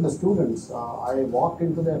speak to the students. I walked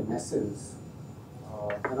into their messes,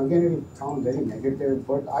 and again, it will sound very negative,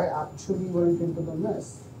 but I actually went into the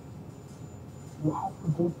mess. You have to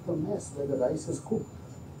go to the mess where the rice is cooked.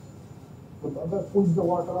 The brother pulls the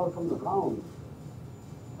water out from the ground.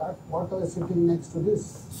 That water is sitting next to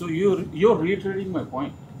this. So you're reiterating my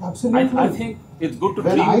point. Absolutely. I think it's good to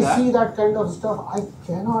when dream I that. see that kind of stuff, I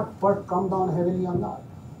cannot but come down heavily on that.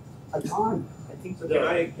 I can't. I think so. Can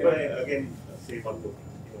I again say one more thing?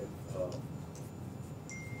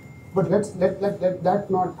 But let that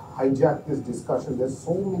not hijack this discussion. There's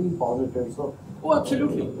so many positives. So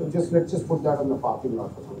absolutely. Let's just put that on the parking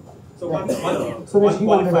lot for some time. So one he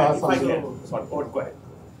wanted to ask something. Go ahead.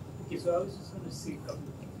 Okay, so I was just going to say a couple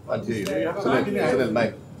of things.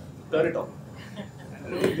 Turn it on.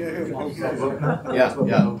 Yeah.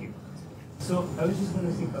 So I was just going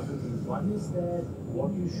to say a couple of things. One is that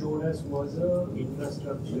what you showed us was an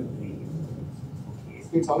infrastructure dream. Okay.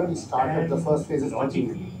 It's already started. The first phase is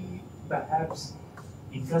logically, perhaps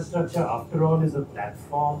infrastructure, after all, is a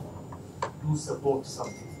platform to support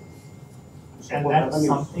something. And that's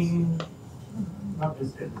something, not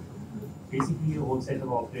just revenue, basically a whole set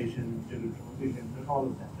of operations, provision, and all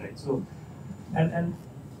of that, right? So, and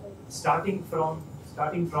starting from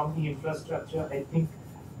the infrastructure, I think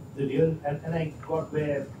the real, and I got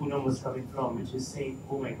where Poonam was coming from, which is saying,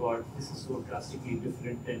 oh my god, this is so drastically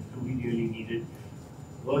different and do we really need it?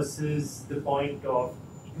 Versus the point of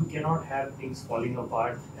you cannot have things falling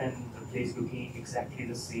apart and the place looking exactly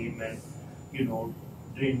the same and, you know,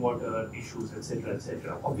 drain water issues, etc.,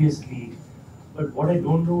 etc. Obviously, but what I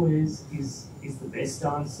don't know is the best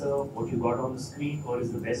answer what you got on the screen, or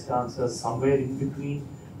is the best answer somewhere in between?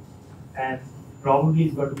 And probably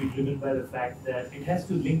it's got to be driven by the fact that it has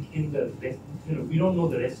to link in the rest, you know, we don't know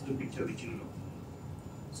the rest of the picture which you know.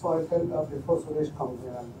 So I tell, before Suresh comes in,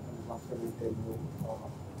 and I'm going to tell you,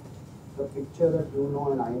 the picture that you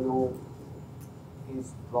know and I know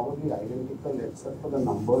is probably identical except for the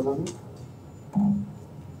numbers on it.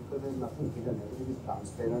 Because there's nothing hidden, everything is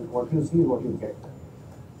transparent. What you see is what you get.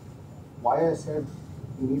 Why I said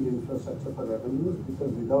you need infrastructure for revenues,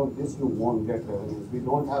 because without this you won't get revenues. We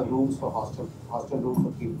don't have rooms for hostel rooms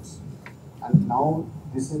for kids. And now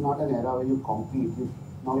this is not an era where you compete,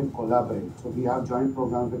 now you collaborate. So we have joint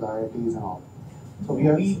programs with IITs and all. So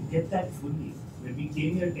we get that fully. When we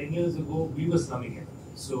came here 10 years ago, we were slumming it.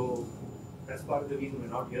 So that's part of the reason we're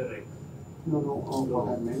not here right now. No, what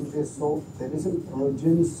I meant is, so there is an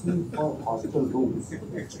urgency for hostel rooms.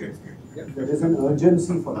 There is an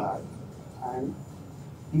urgency for that. And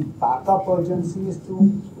the backup urgency is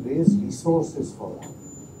to raise resources for that,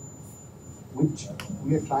 which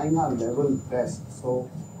we are trying our level best. So,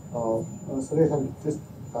 Suresh, I'll just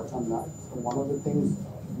touch on that. So, one of the things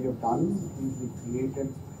we have done is we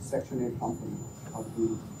created Section 8 company of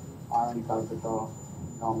the IIM Calcutta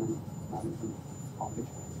Government Management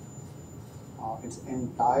Foundation. It's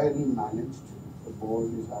entirely managed. The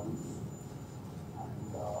board is balanced.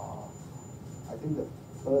 And I think the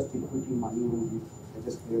first equity money will be, I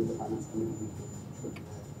just cleared the finance committee meeting, should be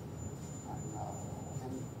there.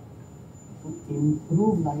 And to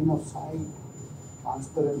improve line of sight,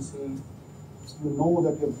 transparency, you know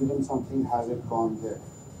that you've given something, has it gone there?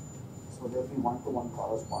 So there'll be one-to-one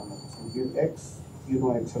correspondence. You give X, you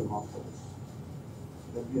know X will not for this.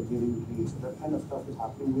 There'll be a giving tree. So that kind of stuff is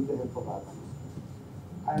happening with the help of allies.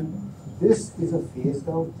 And this is a phased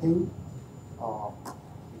out thing.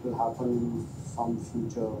 It will happen in some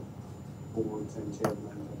future boards and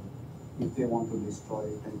chairmen, if they want to destroy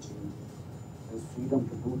it and change it. There's freedom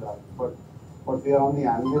to do that. But what we are on the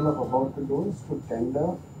anvil of about to do is to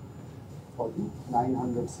tender for the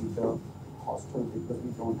 900-seater hostel because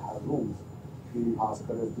we don't have rooms. Shri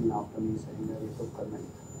Bhaskar has been after me saying that it's Kulkarni.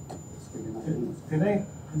 Can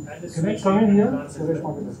I come in here? Suresh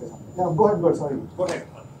wanted to say something. Yeah, go ahead, sorry. Go ahead.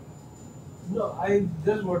 No, I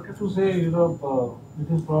just wanted to say, it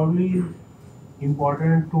is probably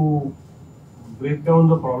important to break down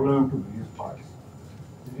the problem into various parts.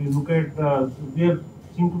 If you look at, we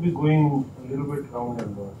seem to be going a little bit round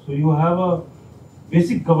and round. So you have a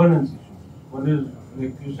basic governance issue. One is,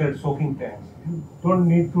 like you said, soaking tanks. You don't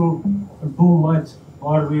need to do much,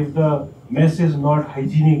 or if the mess is not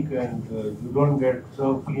hygienic and you don't get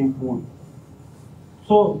served clean food.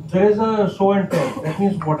 So there is a show and tell. That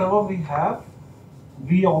means whatever we have,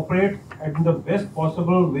 we operate in the best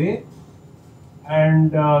possible way.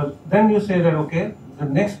 And then you say that, okay, the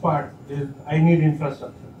next part is I need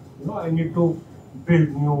infrastructure. I need to build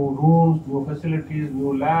new rooms, new facilities,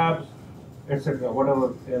 new labs, etc.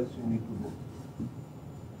 Whatever else you need to do.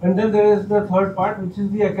 And then there is the third part, which is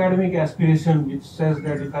the academic aspiration, which says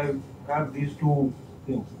that if I have these two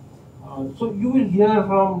things. So you will hear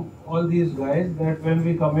from all these guys that when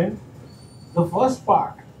we come in, the first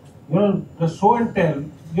part, the show and tell,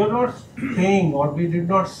 you're not saying, or we did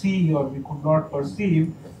not see, or we could not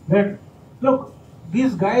perceive that, look,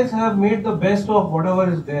 these guys have made the best of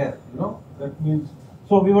whatever is there, that means,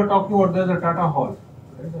 so we were talking about there's a Tata Hall,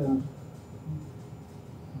 right? And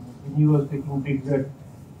he was taking pics at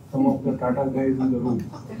some of the Tata guys in the room.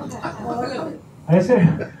 I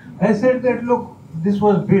said that, look, this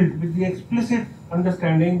was built with the explicit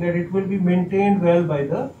understanding that it will be maintained well by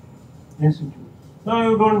the institute. Now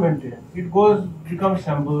you don't maintain it. It becomes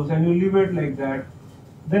shambles and you leave it like that.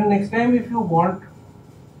 Then next time if you want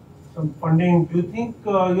some funding, do you think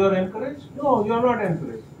you're encouraged? No, you're not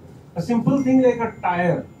encouraged. A simple thing like a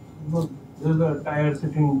tire. There's a tire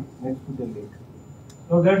sitting next to the lake.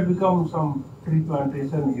 So that becomes some tree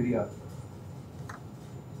plantation area.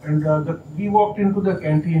 And we walked into the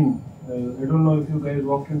canteen. I don't know if you guys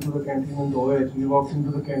walked into the canteen in the OH. We walked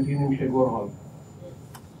into the canteen in Tagore Hall.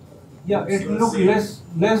 Yeah, it looked less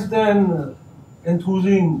than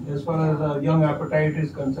enthusing as far as the young appetite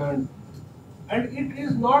is concerned. And it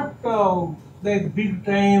is not like big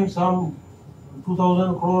time, some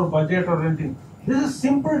 2,000 crore budget or anything. This is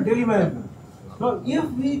simple daily management. So if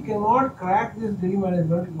we cannot crack this daily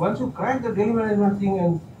management, once you crack the daily management thing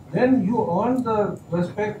and then you earn the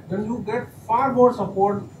respect, then you get far more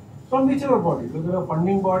support from whichever body, whether a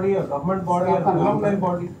funding body, a government body, an alumni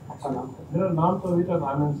body. There are names of it as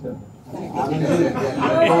Anand sir. Anand ji,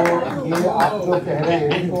 तो ये आप जो कह रहे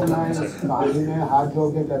हैं तो मैं इस कहानी में हाथ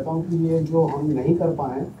जोड़ के कहता हूँ कि ये जो हम नहीं कर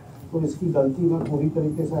पाए तो इसकी गलती मैं पूरी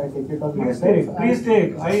तरीके से I take it on my self. Please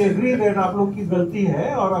take, I agree that आप लोग की गलती है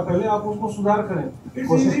और पहले आप उसको सुधार करें।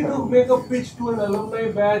 It's easy to make a pitch to N alumni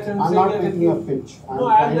batch and say that making a pitch. No,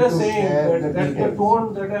 I'm just saying that the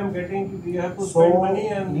tone that I'm getting, we have to spend money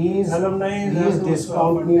and alumni please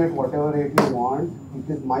discount me at whatever rate you want.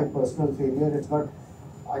 It is my personal failure. It's not.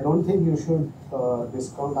 I don't think you should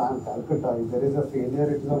discount I am Calcutta. If there is a failure,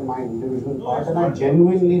 it is on my individual part, and I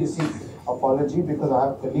genuinely receive apology because I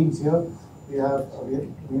have colleagues here.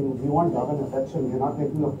 We want love and affection. We are not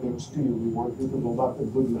making a pitch to you. We want you to go back with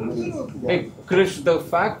good memories. Yeah. Hey, Krish, the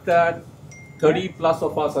fact that 30 plus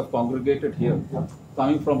of us have congregated here,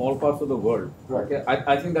 coming from all parts of the world, okay,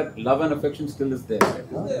 I think that love and affection still is there.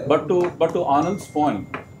 But to Anand's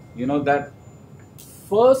point, you know, that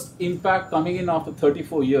first impact coming in after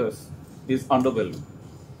 34 years is underwhelming.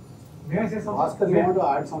 May I say something? Bhaskar, you want to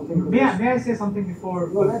add something to May this? I say something before?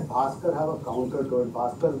 No, let Bhaskar have a counter to it.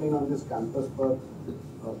 Bhaskar has been on this campus, but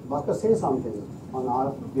Bhaskar, say something on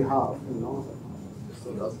our behalf, you know.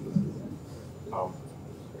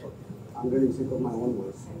 I'm getting sick of my own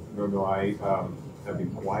voice. No, I have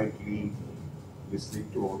been quietly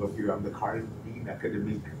listening to all of you. I'm the current dean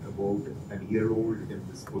academic, about an year old in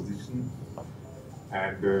this position.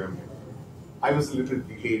 And I was a little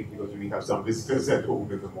delayed because we have some visitors at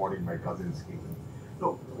home in the morning. My cousins came in.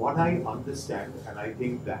 No, what I understand, and I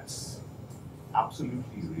think that's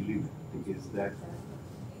absolutely relevant, is that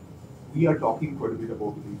we are talking quite a bit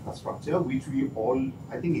about infrastructure, which we all,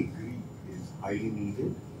 I think, agree is highly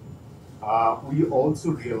needed. We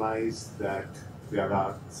also realize that there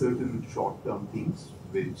are certain short-term things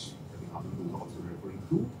which I think Anand is also referring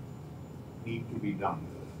to, need to be done.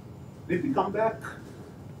 Let me come back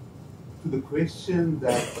to the question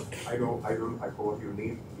that I forgot your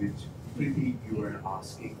name, which Pretty you were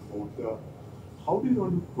asking about how do you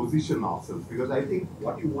want to position ourselves? Because I think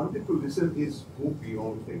what you wanted to listen is go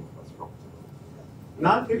beyond the infrastructure. And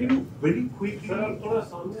I'll tell you very quickly.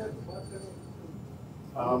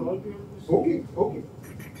 Okay.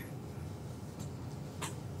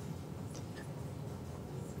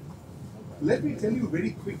 Let me tell you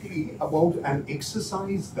very quickly about an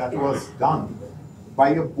exercise that was done by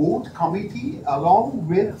a board committee along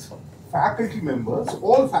with faculty members,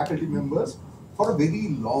 all faculty members, for a very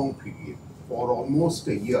long period, for almost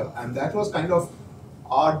a year. And that was kind of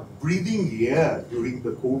our breathing air during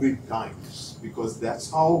the COVID times, because that's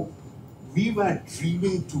how we were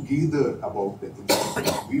dreaming together about the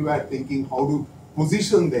institute. We were thinking how to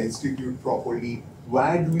position the institute properly.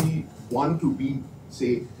 Where do we want to be,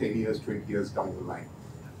 say, 10 years, 20 years down the line?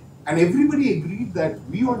 And everybody agreed that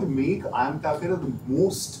we want to make IIM Calcutta the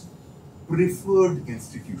most preferred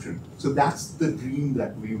institution. So that's the dream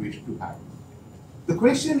that we wish to have. The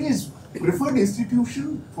question is, preferred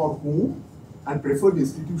institution for whom and preferred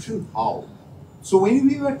institution how? So when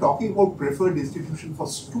we were talking about preferred institution for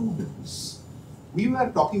students, we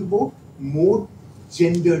were talking about more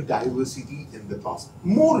gender diversity in the class,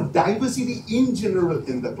 more diversity in general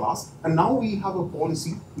in the class, and now we have a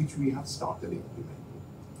policy which we have started implementing.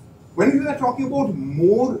 When we were talking about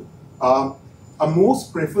more, a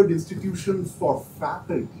most preferred institution for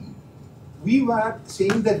faculty, we were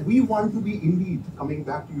saying that we want to be indeed, coming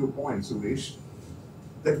back to your point, Suresh,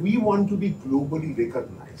 that we want to be globally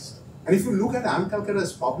recognized. And if you look at IIM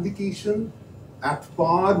Calcutta's publication at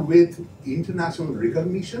par with international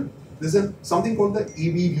recognition, there's something called the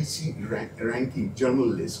ABDC ranking journal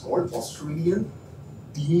list called Australian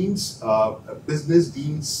Deans, Business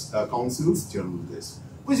Deans Council's journal list,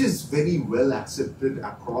 which is very well accepted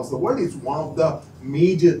across the world. It's one of the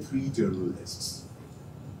major 3 journal lists.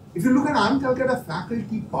 If you look at IIM Calcutta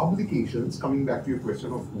faculty publications, coming back to your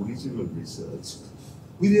question of original research,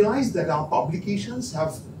 we realize that our publications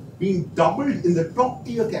have been doubled in the top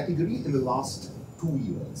tier category in the last 2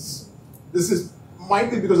 years. This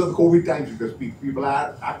might be because of the COVID times, because people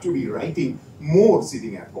are actually writing more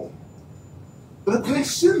sitting at home. But the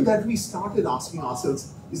question that we started asking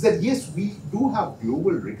ourselves is that yes, we do have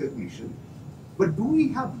global recognition, but do we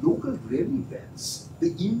have local relevance,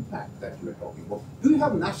 the impact that you are talking about? Do we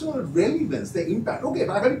have national relevance, the impact? Okay,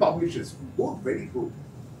 faculty publishers, both very good.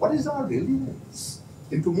 What is our relevance?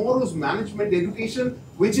 in tomorrow's management education,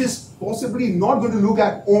 which is possibly not going to look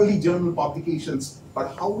at only journal publications,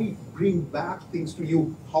 but how we bring back things to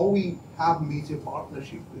you, how we have major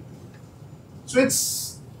partnership with you. So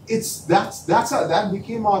that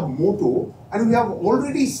became our motto, and we have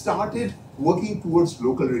already started working towards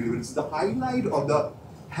local relevance. The highlight of the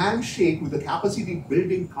handshake with the Capacity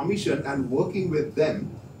Building Commission and working with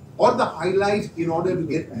them, or the highlight in order to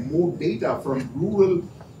get more data from rural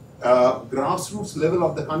grassroots level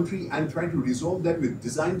of the country and try to resolve that with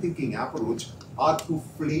design thinking approach, are two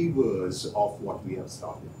flavors of what we have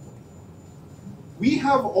started. We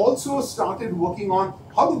have also started working on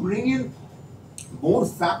how to bring in more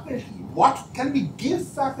faculty. What can we give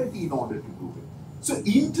faculty in order to do it? So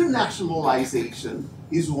internationalization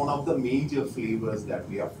is one of the major flavors that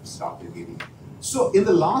we have started getting. So in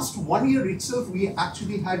the last 1 year itself, we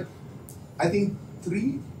actually had, I think,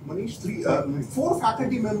 four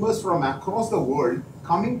faculty members from across the world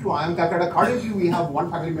coming to IIM Calcutta. Currently, we have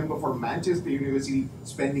one faculty member from Manchester University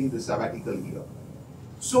spending the sabbatical year.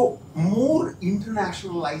 So more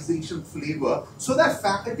internationalization flavor so that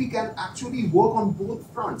faculty can actually work on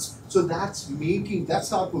both fronts. So that's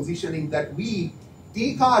our positioning, that we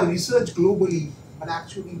take our research globally and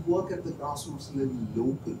actually work at the grassroots level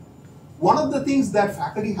locally. One of the things that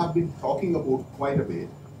faculty have been talking about quite a bit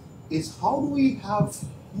is how do we have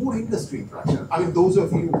more industry interaction. I mean, those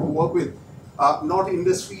of you who work with not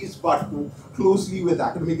industries but closely with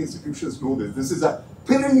academic institutions know this. This is a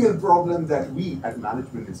perennial problem that we at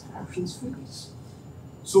management institutions face.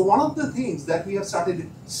 So one of the things that we have started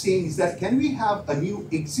saying is that can we have a new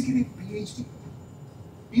executive PhD?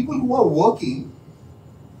 People who are working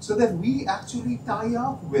so that we actually tie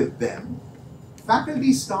up with them.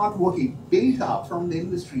 Faculty start working data from the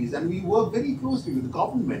industries, and we work very closely with the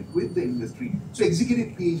government, with the industry. So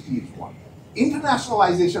executive PhD is one.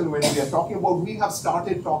 Internationalization, when we are talking about, we have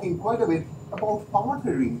started talking quite a bit about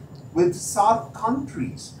partnering with SAARC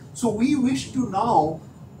countries. So we wish to now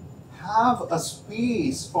have a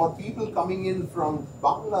space for people coming in from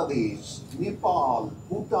Bangladesh, Nepal,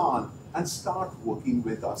 Bhutan, and start working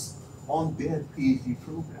with us on their PhD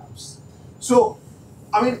programs. So,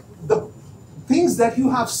 I mean, the things that you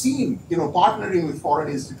have seen, partnering with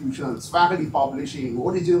foreign institutions, faculty publishing,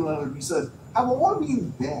 original research, have all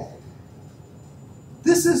been there.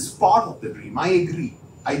 This is part of the dream, I agree.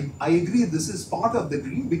 I agree this is part of the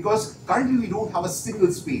dream because currently we don't have a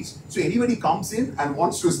single space. So anybody comes in and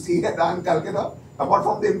wants to stay at IIM Calcutta, apart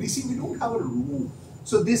from the MDC, we don't have a room.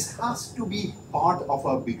 So this has to be part of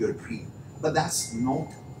a bigger dream. But that's not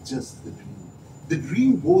just the dream. The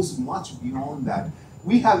dream goes much beyond that.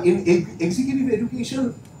 We have in executive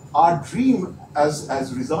education, our dream as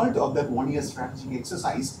a result of that 1 year strategic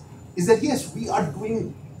exercise is that yes, we are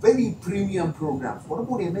doing very premium programs. What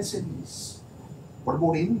about MSMEs? What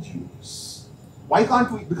about NGOs? Why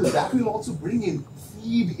can't we? Because that will also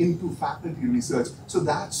feed into faculty research. So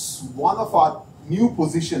that's one of our new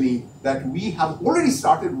positioning that we have already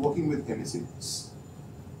started working with MSMEs.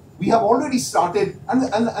 We have already started, and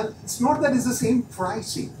it's not that it's the same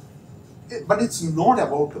pricing, but it's not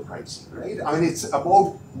about the pricing, right? I mean, it's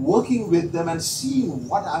about working with them and seeing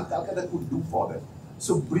what IIM Calcutta could do for them.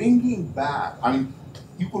 So bringing back, I mean,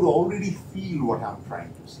 you could already feel what I'm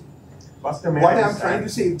trying to say. What I'm trying to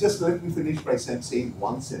say, just let me finish by saying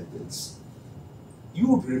one sentence. You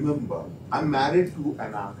would remember, I'm married to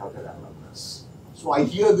an IIM Calcutta alumnus. So I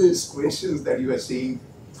hear these questions that you are saying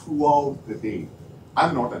throughout the day.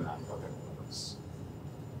 I'm not an IIM Calcutta alumnus.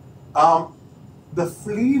 The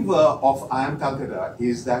flavor of IIM Calcutta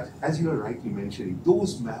is that, as you are rightly mentioning,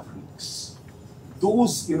 those mavericks,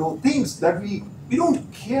 those things that we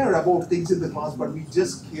don't care about things in the class, but we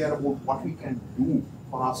just care about what we can do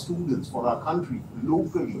for our students, for our country,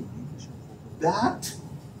 locally. That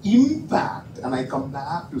impact, and I come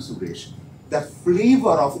back to Suresh, that flavor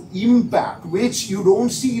of impact, which you don't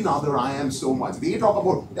see in other IIMs so much. They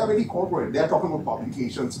are very corporate, they're talking about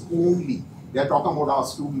publications only. They're talking about our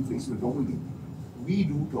student placement only. We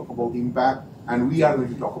do talk about impact, and we are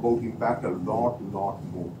going to talk about impact a lot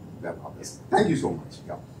more than others. Thank you so much.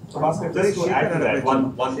 Yeah. So, just to add to that,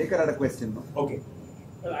 one Shekhar had a question, no? Okay.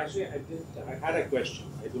 Well, actually, I had a question.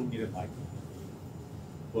 I don't need a mic.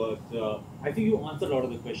 But I think you answered a lot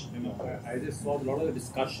of the question. I just saw a lot of the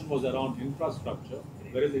discussion was around infrastructure,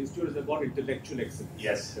 whereas the institute is about intellectual excellence.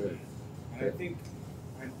 Yes. And I think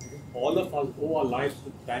all of us owe our lives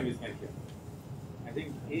to time is not here. I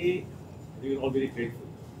think we are all very grateful.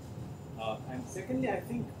 And secondly, I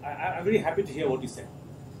think I'm very happy to hear what you said,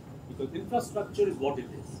 because infrastructure is what it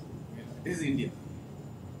is. This is India,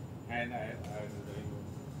 and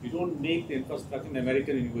you don't make the infrastructure in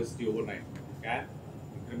American university overnight. Okay?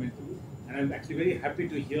 incrementally. And I'm actually very happy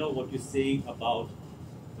to hear what you're saying about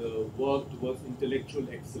the work towards intellectual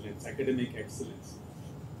excellence, academic excellence.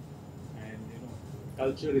 And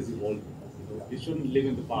culture is evolving. We shouldn't live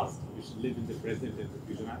in the past. We should live in the present and the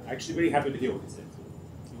future. I'm actually very happy to hear what you said.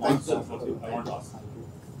 You answered what I want to ask.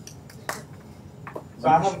 So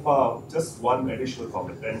I have just one additional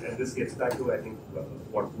comment, and this gets back to, I think,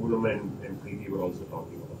 what Poonam and Preeti were also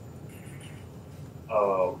talking about.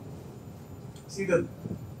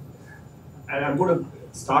 And I'm going to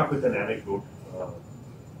start with an anecdote.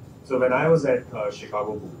 So when I was at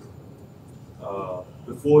Chicago Booth,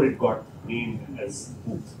 before it got named as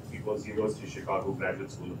Booth, it was University of Chicago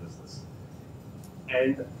Graduate School of Business.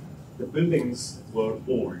 And the buildings were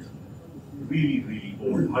old, really, really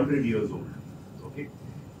old, 100 years old. Okay?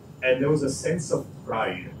 And there was a sense of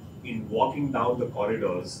pride in walking down the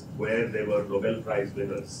corridors where there were Nobel Prize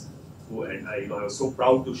winners. And I was so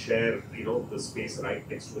proud to share, the space right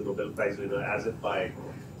next to a Nobel Prize winner, as if by,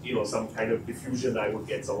 some kind of diffusion I would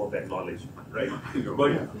get some of that knowledge, right?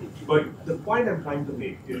 But the point I'm trying to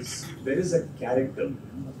make is there is a character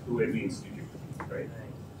to every institute, right?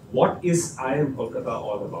 What is IIM Calcutta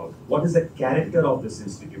all about? What is the character of this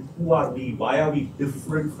institute? Who are we? Why are we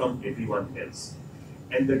different from everyone else?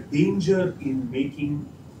 And the danger in making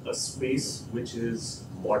a space which is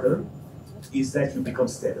modern is that you become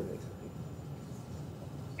sterile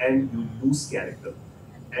and you lose character.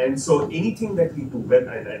 And so anything that we do,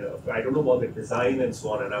 I don't know about the design and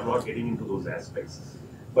so on, and I'm not getting into those aspects,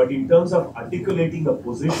 but in terms of articulating a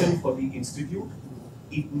position for the institute,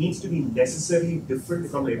 it needs to be necessarily different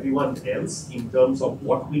from everyone else in terms of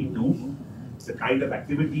what we do, the kind of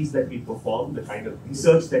activities that we perform, the kind of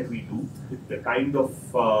research that we do, the kind of,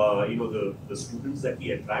 the students that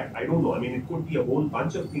we attract. I don't know. I mean, it could be a whole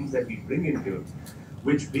bunch of things that we bring in here,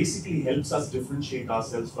 which basically helps us differentiate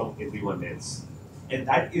ourselves from everyone else. And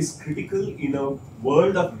that is critical in a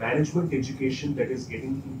world of management education that is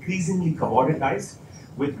getting increasingly commoditized,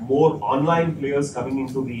 with more online players coming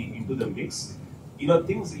into the mix.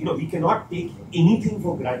 We cannot take anything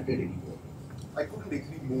for granted anymore. I couldn't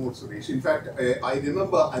agree more, Suresh. In fact, I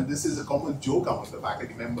remember, and this is a common joke among the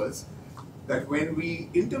faculty members, that when we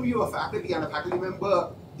interview a faculty and a faculty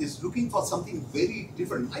member is looking for something very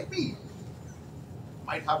different,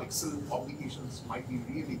 might have excellent publications, might be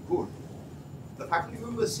really good, the faculty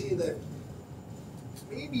members say that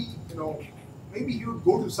maybe he would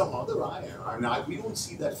go to some other IIM, and we don't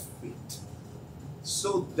see that fit.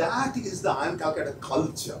 So that is the IIM Calcutta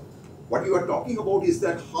culture. What you are talking about is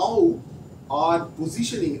that how our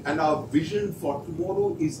positioning and our vision for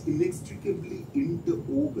tomorrow is inextricably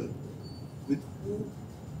interwoven with who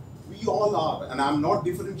we all are. And I'm not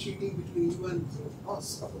differentiating between you and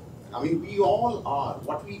us. I mean, we all are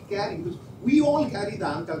what we carry, because we all carry the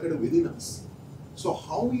IIM Calcutta within us. So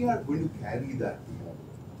how we are going to carry that tomorrow?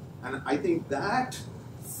 And I think that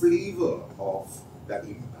flavor of that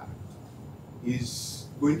impact is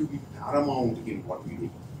going to be paramount in what we do.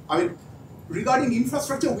 I mean, regarding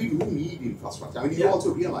infrastructure, we do need infrastructure. I mean, you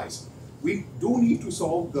also realize we do need to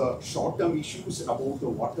solve the short-term issues about the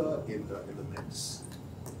water in the mix.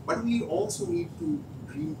 But we also need to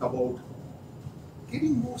dream about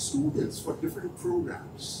getting more students for different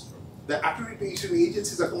programs. The accreditation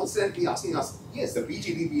agencies are constantly asking us, yes, the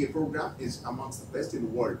PGP program is amongst the best in the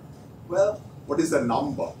world. Well, what is the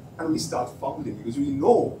number? And we start fumbling, because we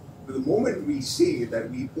know that the moment we say that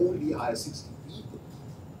we only hire 60 people,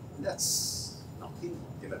 that's nothing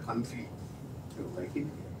in a country like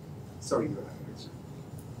India. Sorry, you have a question.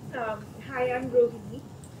 Hi, I'm Rohini,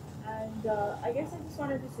 and I guess I just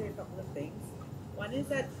wanted to say a couple of things. One is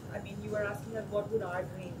that, you were asking us what would our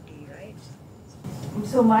dream be, right?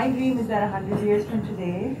 So my dream is that 100 years from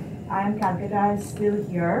today, IIM Calcutta is still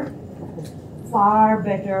here, far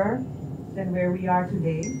better than where we are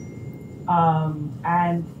today,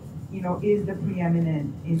 and is the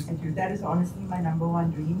preeminent institute. That is honestly my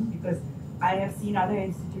 #1 dream, because I have seen other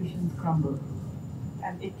institutions crumble,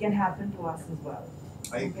 and it can happen to us as well.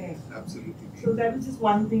 I absolutely. So that was just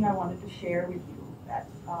one thing I wanted to share with you.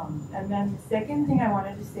 And then the second thing I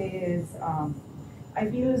wanted to say is, I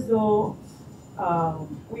feel as though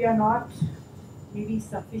we are not maybe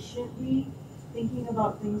sufficiently thinking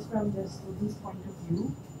about things from the student's point of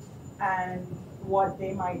view and what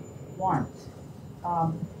they might want.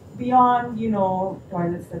 Beyond,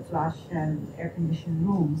 toilets that flush and air-conditioned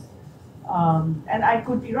rooms. And I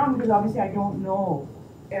could be wrong, because obviously I don't know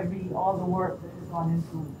all the work that has gone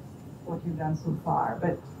into what you've done so far.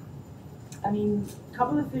 But a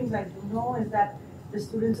couple of things I do know is that the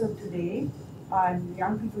students of today and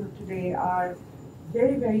young people of today are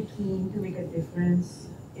very, very keen to make a difference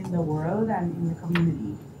in the world and in the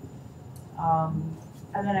community.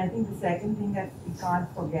 And then I think the second thing that we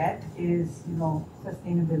can't forget is,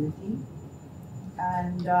 sustainability.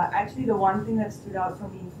 And actually the one thing that stood out for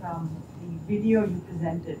me from the video you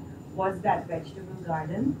presented was that vegetable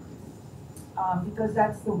garden. Because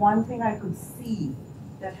that's the one thing I could see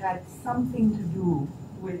that had something to do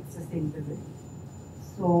with sustainability.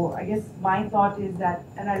 So I guess my thought is that,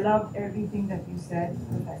 and I love everything that you said,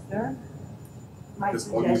 Professor. My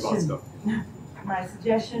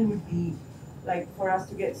suggestion would be for us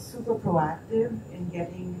to get super proactive in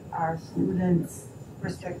getting our students'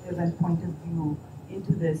 perspective and point of view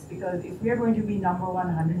into this, because if we are going to be number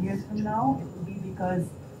 100 years from now, it will be because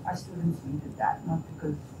our students needed that, not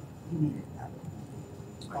because we needed that.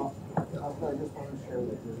 I just want to share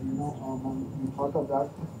with you, when we thought of that,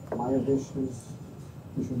 my wish is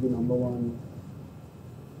we should be number one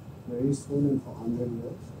very soon and for 100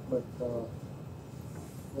 years. But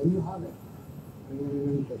when you have it,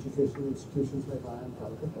 preeminent educational institutions like IIM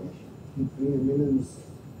Calcutta, the preeminence,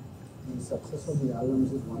 the success of the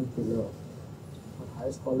alums is one pillar. But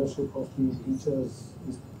high scholarship of the teachers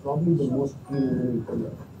is probably the most preeminent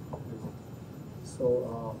pillar.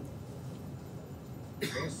 So,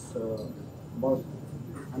 yes, but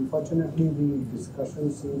unfortunately the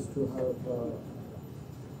discussion seems to have the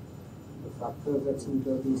factors that seem to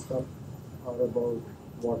have been stuff are about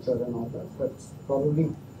water and all that. That's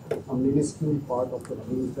probably a minuscule part of the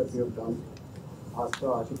things that we have done. Astra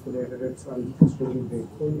articulated it, so I'm extremely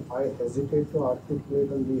grateful. I hesitate to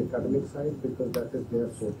articulate on the academic side because that is their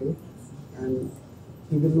forte, and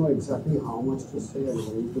he will know exactly how much to say and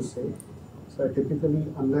when to say. So I typically,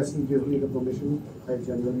 unless he gives me the permission, I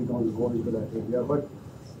generally don't go into that area. But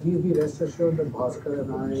please be rest assured that Bhaskar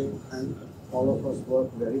and I and all of us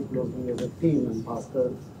work very closely as a team, and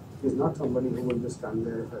Bhaskar is not somebody who will just stand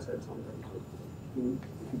there if I said something. If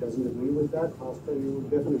he doesn't agree with that, Bhaskar, you would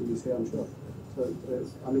definitely say, I'm sure. So,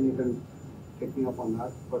 you can take me up on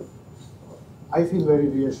that. But I feel very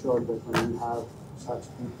reassured that when we have such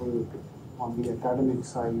people on the academic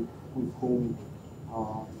side with whom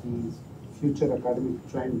the future academic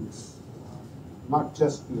trends, not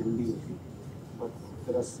just the MBA, but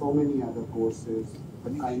there are so many other courses,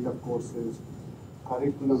 the kind of courses,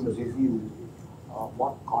 curriculum review,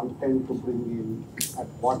 what content to bring in, at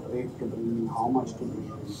what rate to bring in, how much to bring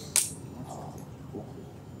in.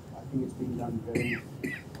 I think it's being done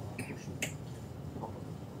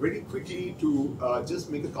very quickly to just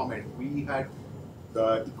make a comment. We had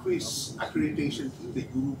the EQUIS accreditation team, the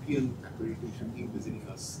European accreditation team visiting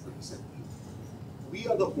us recently. We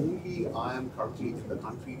are the only IIM currently in the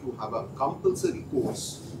country to have a compulsory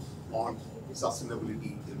course on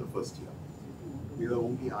sustainability in the first year. We are the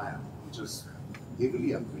only IIM, which is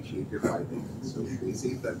heavily appreciated, I think. So they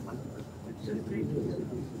save that money.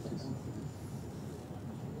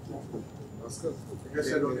 Namaskar. Yes,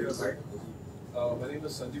 sir, on your side. My name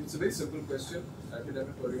is Sanjeev. It's a very simple question,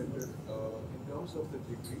 academic oriented. In terms of the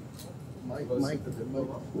degree,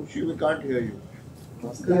 Shri, we can't hear you.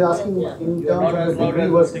 He's asking in terms of the degree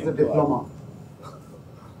versus the diploma.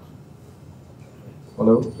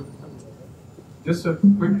 Hello. Just a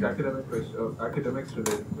quick academic question, academics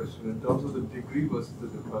related question. In terms of the degree versus the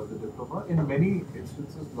diploma, in many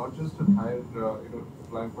instances, not just in higher,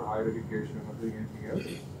 applying for higher education or doing anything else,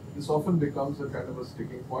 this often becomes a kind of a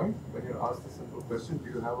sticking point when you're asked the simple question, do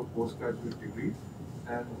you have a postgraduate degree?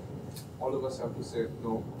 And all of us have to say,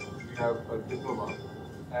 no, we have a diploma.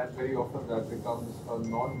 And very often that becomes a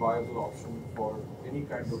non-viable option for any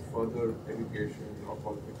kind of further education or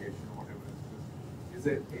qualification or whatever it is. Is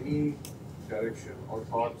there any direction or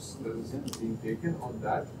thoughts that is being taken on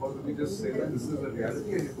that, or do we just say that this is a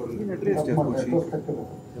reality and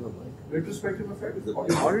retrospective effect?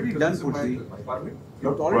 It's already done, Putri.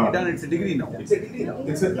 It's already done. It's a degree now. It's a degree now.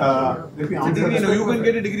 It's a degree now. You can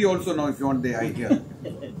get a degree also now if you want the idea.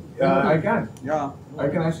 I can. Yeah. I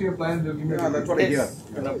can actually apply and they'll give me a degree. That's what I hear.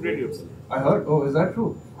 You can upgrade yourself. I heard. Oh, is that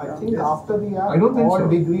true? I think after the act, I don't think all so.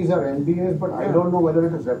 degrees are MBAs, but I don't know whether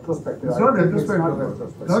it is retrospective. It's not retrospective.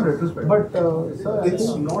 It's not retrospective. But sir,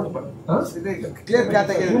 It's not. Clear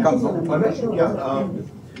category comes out.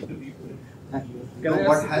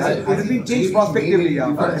 What has it has been changed prospectively. It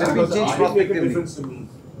has been changed prospectively.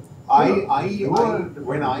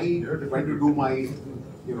 When I went to do my,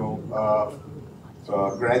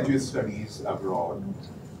 graduate studies abroad,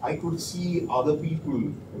 I could see other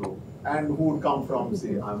people, and who would come from,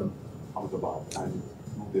 say, Ahmedabad and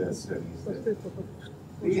do their studies there.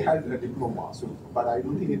 They had a diploma, so, but I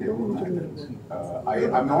don't think it ever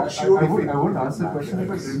mattered. I'm not sure I wouldn't answer the question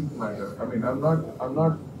if it didn't matter. I mean, I'm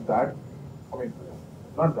not that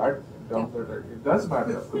dump that it does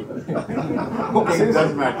matter. Okay, it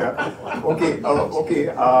does matter.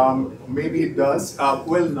 Okay, maybe it does.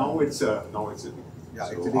 Well, now it's a Yeah,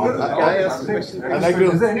 so, can I ask a question?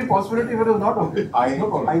 Is there any possibility if it is not okay?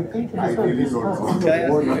 I think I really don't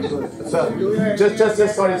know. Sir,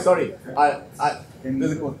 just sorry.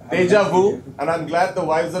 Deja vu, and I'm glad the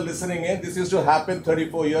wives are listening in. This used to happen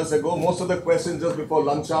 34 years ago. Most of the questions just before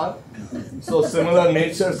lunch hour. So similar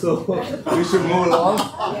nature, so we should move along.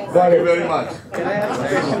 Thank you very much. Can I ask a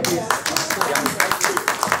question, please?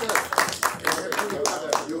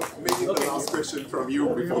 Maybe the last question from you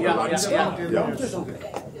before lunch.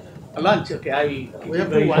 Lunch, okay. We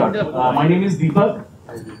have to wind up. My name is Deepak.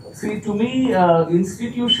 See, to me,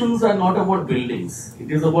 institutions are not about buildings.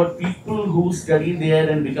 It is about people who study there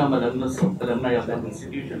and become alumni of that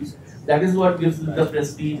institution. That is what gives it the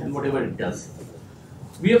prestige and whatever it does.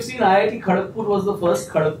 We have seen IIT Kharagpur was the first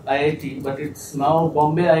IIT, but it's now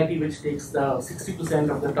Bombay IIT which takes the 60%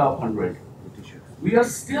 of the top 100. We are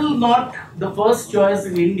still not the first choice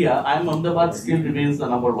in India. Ahmedabad still remains the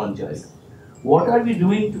 #1 choice. What are we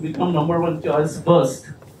doing to become #1 choice first,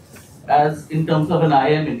 as in terms of an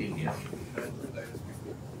IIM in India?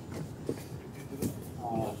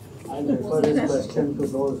 I'll refer this question to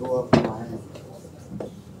those who are from IIM.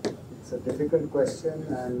 It's a difficult question,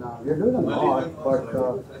 and we're doing a lot, but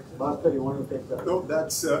Bhaskar, you want to take that? No,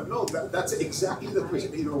 that's exactly the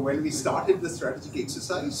question. You know, when we started the strategic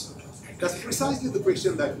exercise, that's precisely the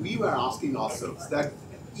question that we were asking ourselves, that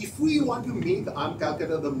if we want to make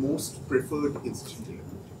Calcutta the most preferred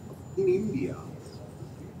institution in India,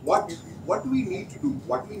 what do we need to do?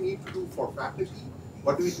 What do we need to do for faculty?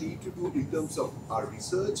 What do we need to do in terms of our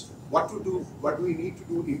research? What do we need to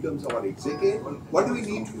do in terms of our executive? What do we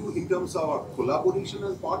need to do in terms of our collaboration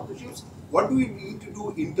and partnerships? What do we need to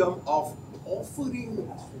do in terms of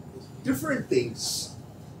offering different things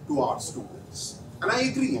to our students? And I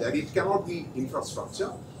agree that it cannot be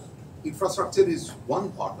infrastructure. Infrastructure is one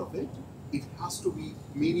part of it. It has to be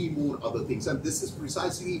many more other things. And this is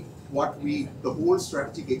precisely what the whole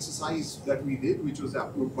strategic exercise that we did, which was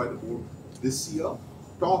approved by the board this year,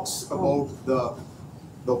 talks about the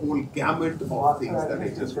whole gamut of things that I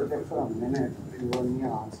just referred to. For a minute, you and me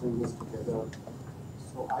are answering this together.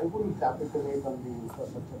 So I wouldn't capitulate on the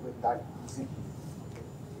infrastructure with that easily.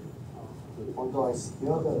 Although I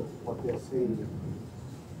hear what they're saying,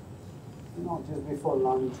 you know, just before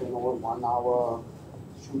lunch and over 1 hour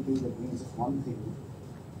shooting the breeze is one thing.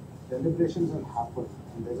 Deliberations will happen,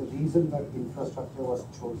 and there's a reason that infrastructure was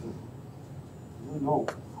chosen. You know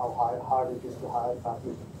how hard it is to hire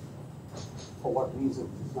faculty. For what reason?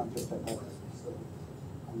 It's not just academics. So,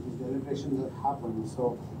 and these deliberations will happen.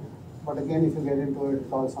 So, but again, if you get into it,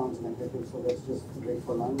 it all sounds negative. So let's just break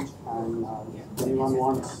for lunch, and if anyone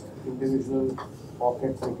wants individual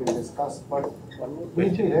pockets, we can discuss. But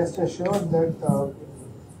rest assured that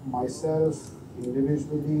myself,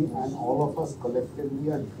 individually, and all of us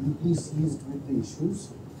collectively are deeply seized with the issues.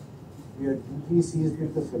 We are deeply seized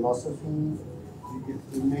with the philosophy, with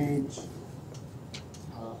the image,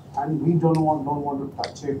 and we don't want to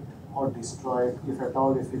touch it or destroy it. If at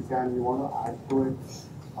all, if we can, we want to add to it.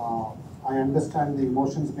 I understand the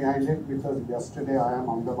emotions behind it, because yesterday IIM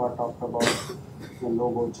Ahmedabad talked about the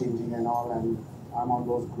logo changing and all, and I'm on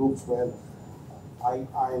those groups where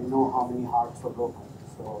I know how many hearts were broken.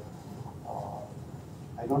 So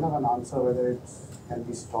I don't have an answer whether it can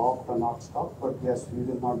be stopped or not stopped, but yes, we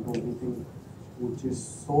will not do anything which is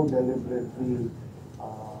so deliberately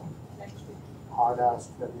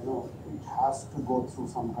hard-assed that, you know, it has to go through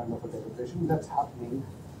some kind of a deliberation. That's happening.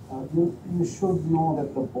 You should know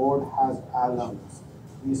that the board has alums.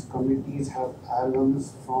 These committees have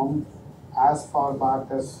alums from as far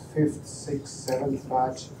back as 5th, 6th, 7th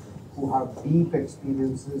batch, who have deep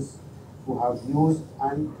experiences, who have views,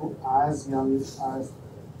 and to as young as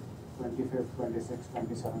 25th, 26th,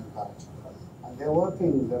 27th batch. And they're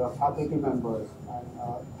working, there are faculty members, and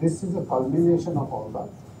this is a culmination of all that.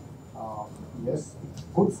 Yes, it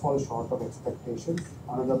could fall short of expectations.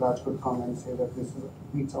 Another batch could come and say that this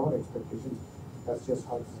meets our expectations. That's just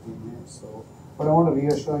how it's being made. So, but I want to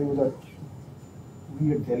reassure you that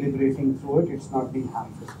we are deliberating through it. It's not being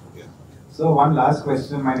ham-fisted. Yeah. So one last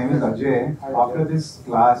question. My name is Ajay. After this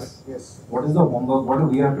class, yes, what is the homework? What do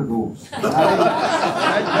we have to do?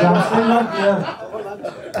 I'm still not here.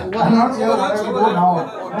 I'm not here. What have to do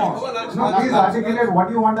now? No, please articulate what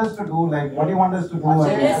you want us to do. Like, what do you want us to do?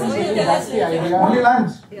 That's the idea. Only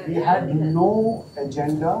lunch. We had no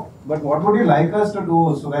agenda. But what would you like us to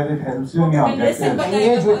do so that it helps you in your objectives?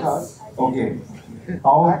 Engage with us. Okay.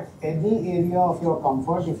 At any area of your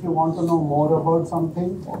comfort, if you want to know more about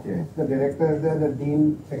something, the director is there, the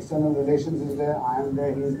dean, external relations is there, I am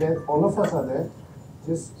there, he is there, all of us are there.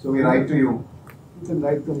 Just So we write to you. You can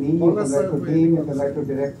write to me, you can write to dean, you can write to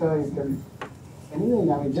director, you can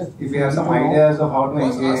anything. I mean, just if you have some ideas of how to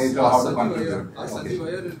engage or how to contribute.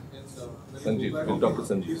 Sanjeev, talk to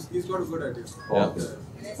Sanjeev. He's got a good idea. Okay.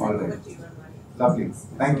 All right. Lovely.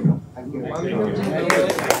 Thank you. Thank you.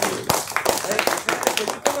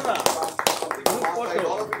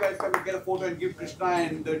 All of you guys can get a photo and give Krishna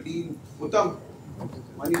and the dean Uttam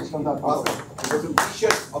money from the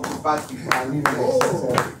t-shirt of the batch people.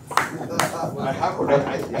 I have one.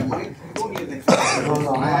 I might don't need next time.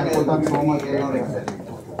 I have put on so much.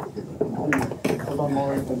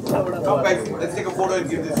 Come back. Let's take a photo and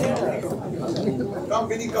give this. Come,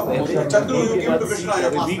 Vinny, come. Chandru, you give it to Krishna.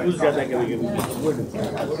 Nothing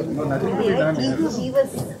to be done. He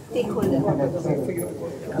was stakeholder.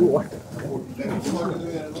 What?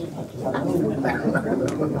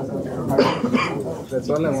 That's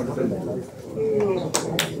all I want to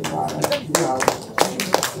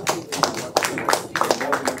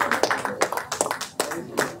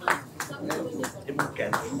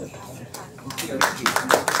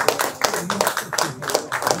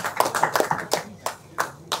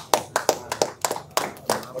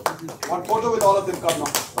One photo with all of them, come now.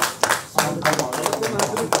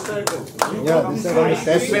 Yeah, this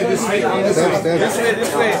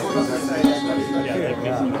way.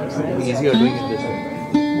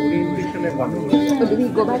 So do we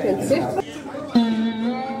go back and sit?